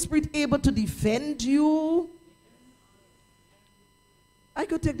Holy Spirit able to defend you? I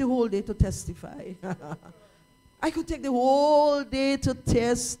could take the whole day to testify. I could take the whole day to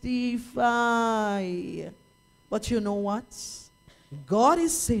testify. But you know what? God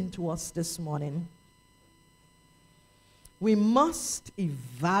is saying to us this morning, we must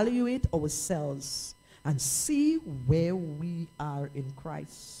evaluate ourselves and see where we are in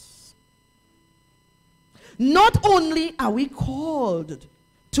Christ. Not only are we called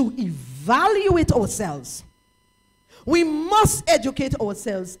to evaluate ourselves, we must educate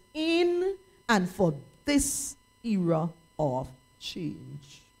ourselves in and for this era of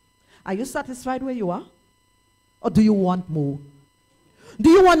change. Are you satisfied where you are? Or do you want more? Do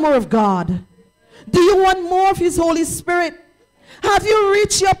you want more of God? Do you want more of his Holy Spirit? Have you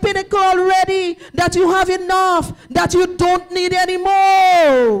reached your pinnacle already that you have enough, that you don't need any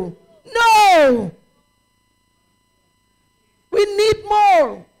more? No. We need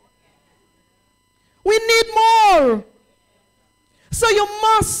more. We need more. So you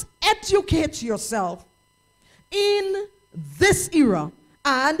must educate yourself in this era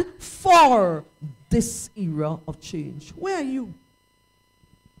and for this era of change. Where are you?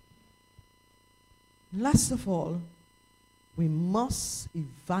 Last of all, we must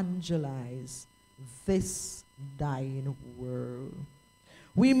evangelize this dying world.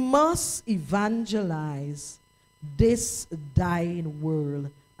 We must evangelize this dying world.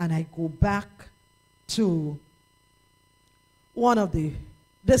 And I go back to one of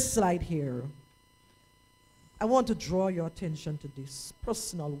this slide here. I want to draw your attention to this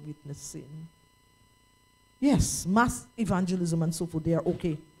personal witnessing. Yes, mass evangelism and so forth, they are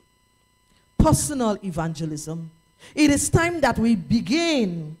okay. Personal evangelism. It is time that we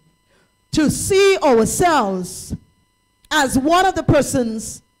begin to see ourselves as one of the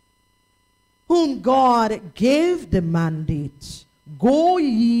persons whom God gave the mandate. Go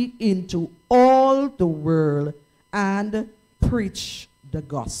ye into all the world and preach the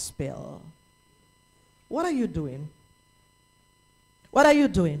gospel. What are you doing? What are you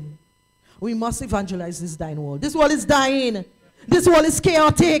doing? We must evangelize this dying world. This world is dying. This world is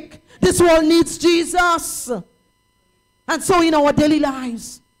chaotic. This world needs Jesus. And so in our daily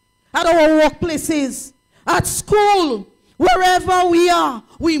lives, at our workplaces, at school, wherever we are,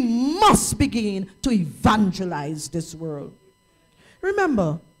 we must begin to evangelize this world.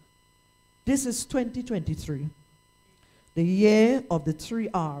 Remember, this is 2023, the year of the 3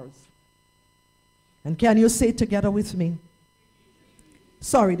 R's. And can you say it together with me?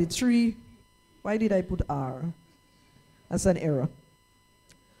 Sorry, the 3, why did I put R? That's an error.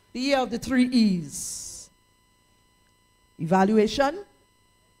 The year of the 3 E's. Evaluation.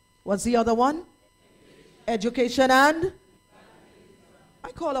 What's the other one? Education and?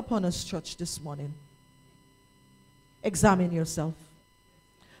 I call upon us, church, this morning. Examine yourself.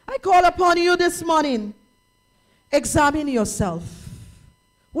 I call upon you this morning. Examine yourself.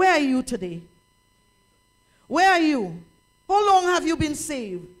 Where are you today? Where are you? How long have you been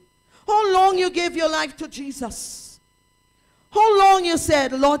saved? How long you gave your life to Jesus? How long you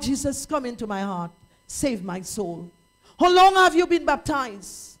said, Lord Jesus, come into my heart, save my soul? How long have you been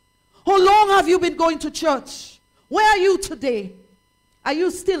baptized? How long have you been going to church? Where are you today? Are you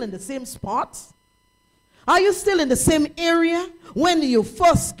still in the same spot? Are you still in the same area when you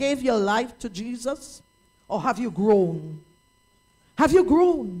first gave your life to Jesus? Or have you grown? Have you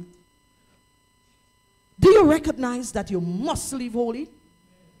grown? Do you recognize that you must live holy?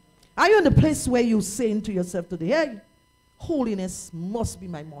 Are you in the place where you're saying to yourself today, hey, holiness must be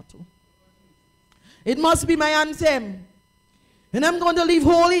my motto. It must be my anthem. And I'm going to live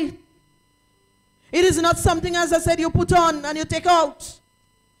holy. It is not something, as I said, you put on and you take out.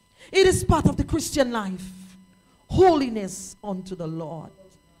 It is part of the Christian life. Holiness unto the Lord.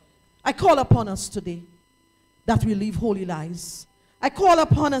 I call upon us today that we live holy lives. I call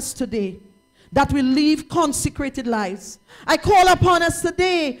upon us today that we live consecrated lives. I call upon us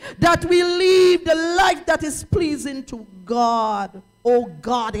today that we live the life that is pleasing to God. Oh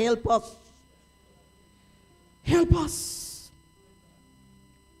God, help us. Help us.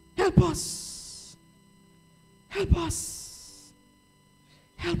 Help us. Help us.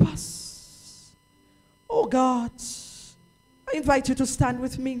 Help us. Oh God, I invite you to stand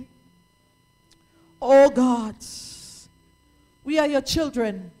with me. Oh God, we are your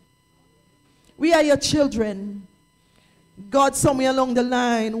children. We are your children. God, somewhere along the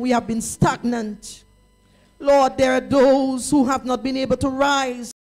line, we have been stagnant. Lord, there are those who have not been able to rise.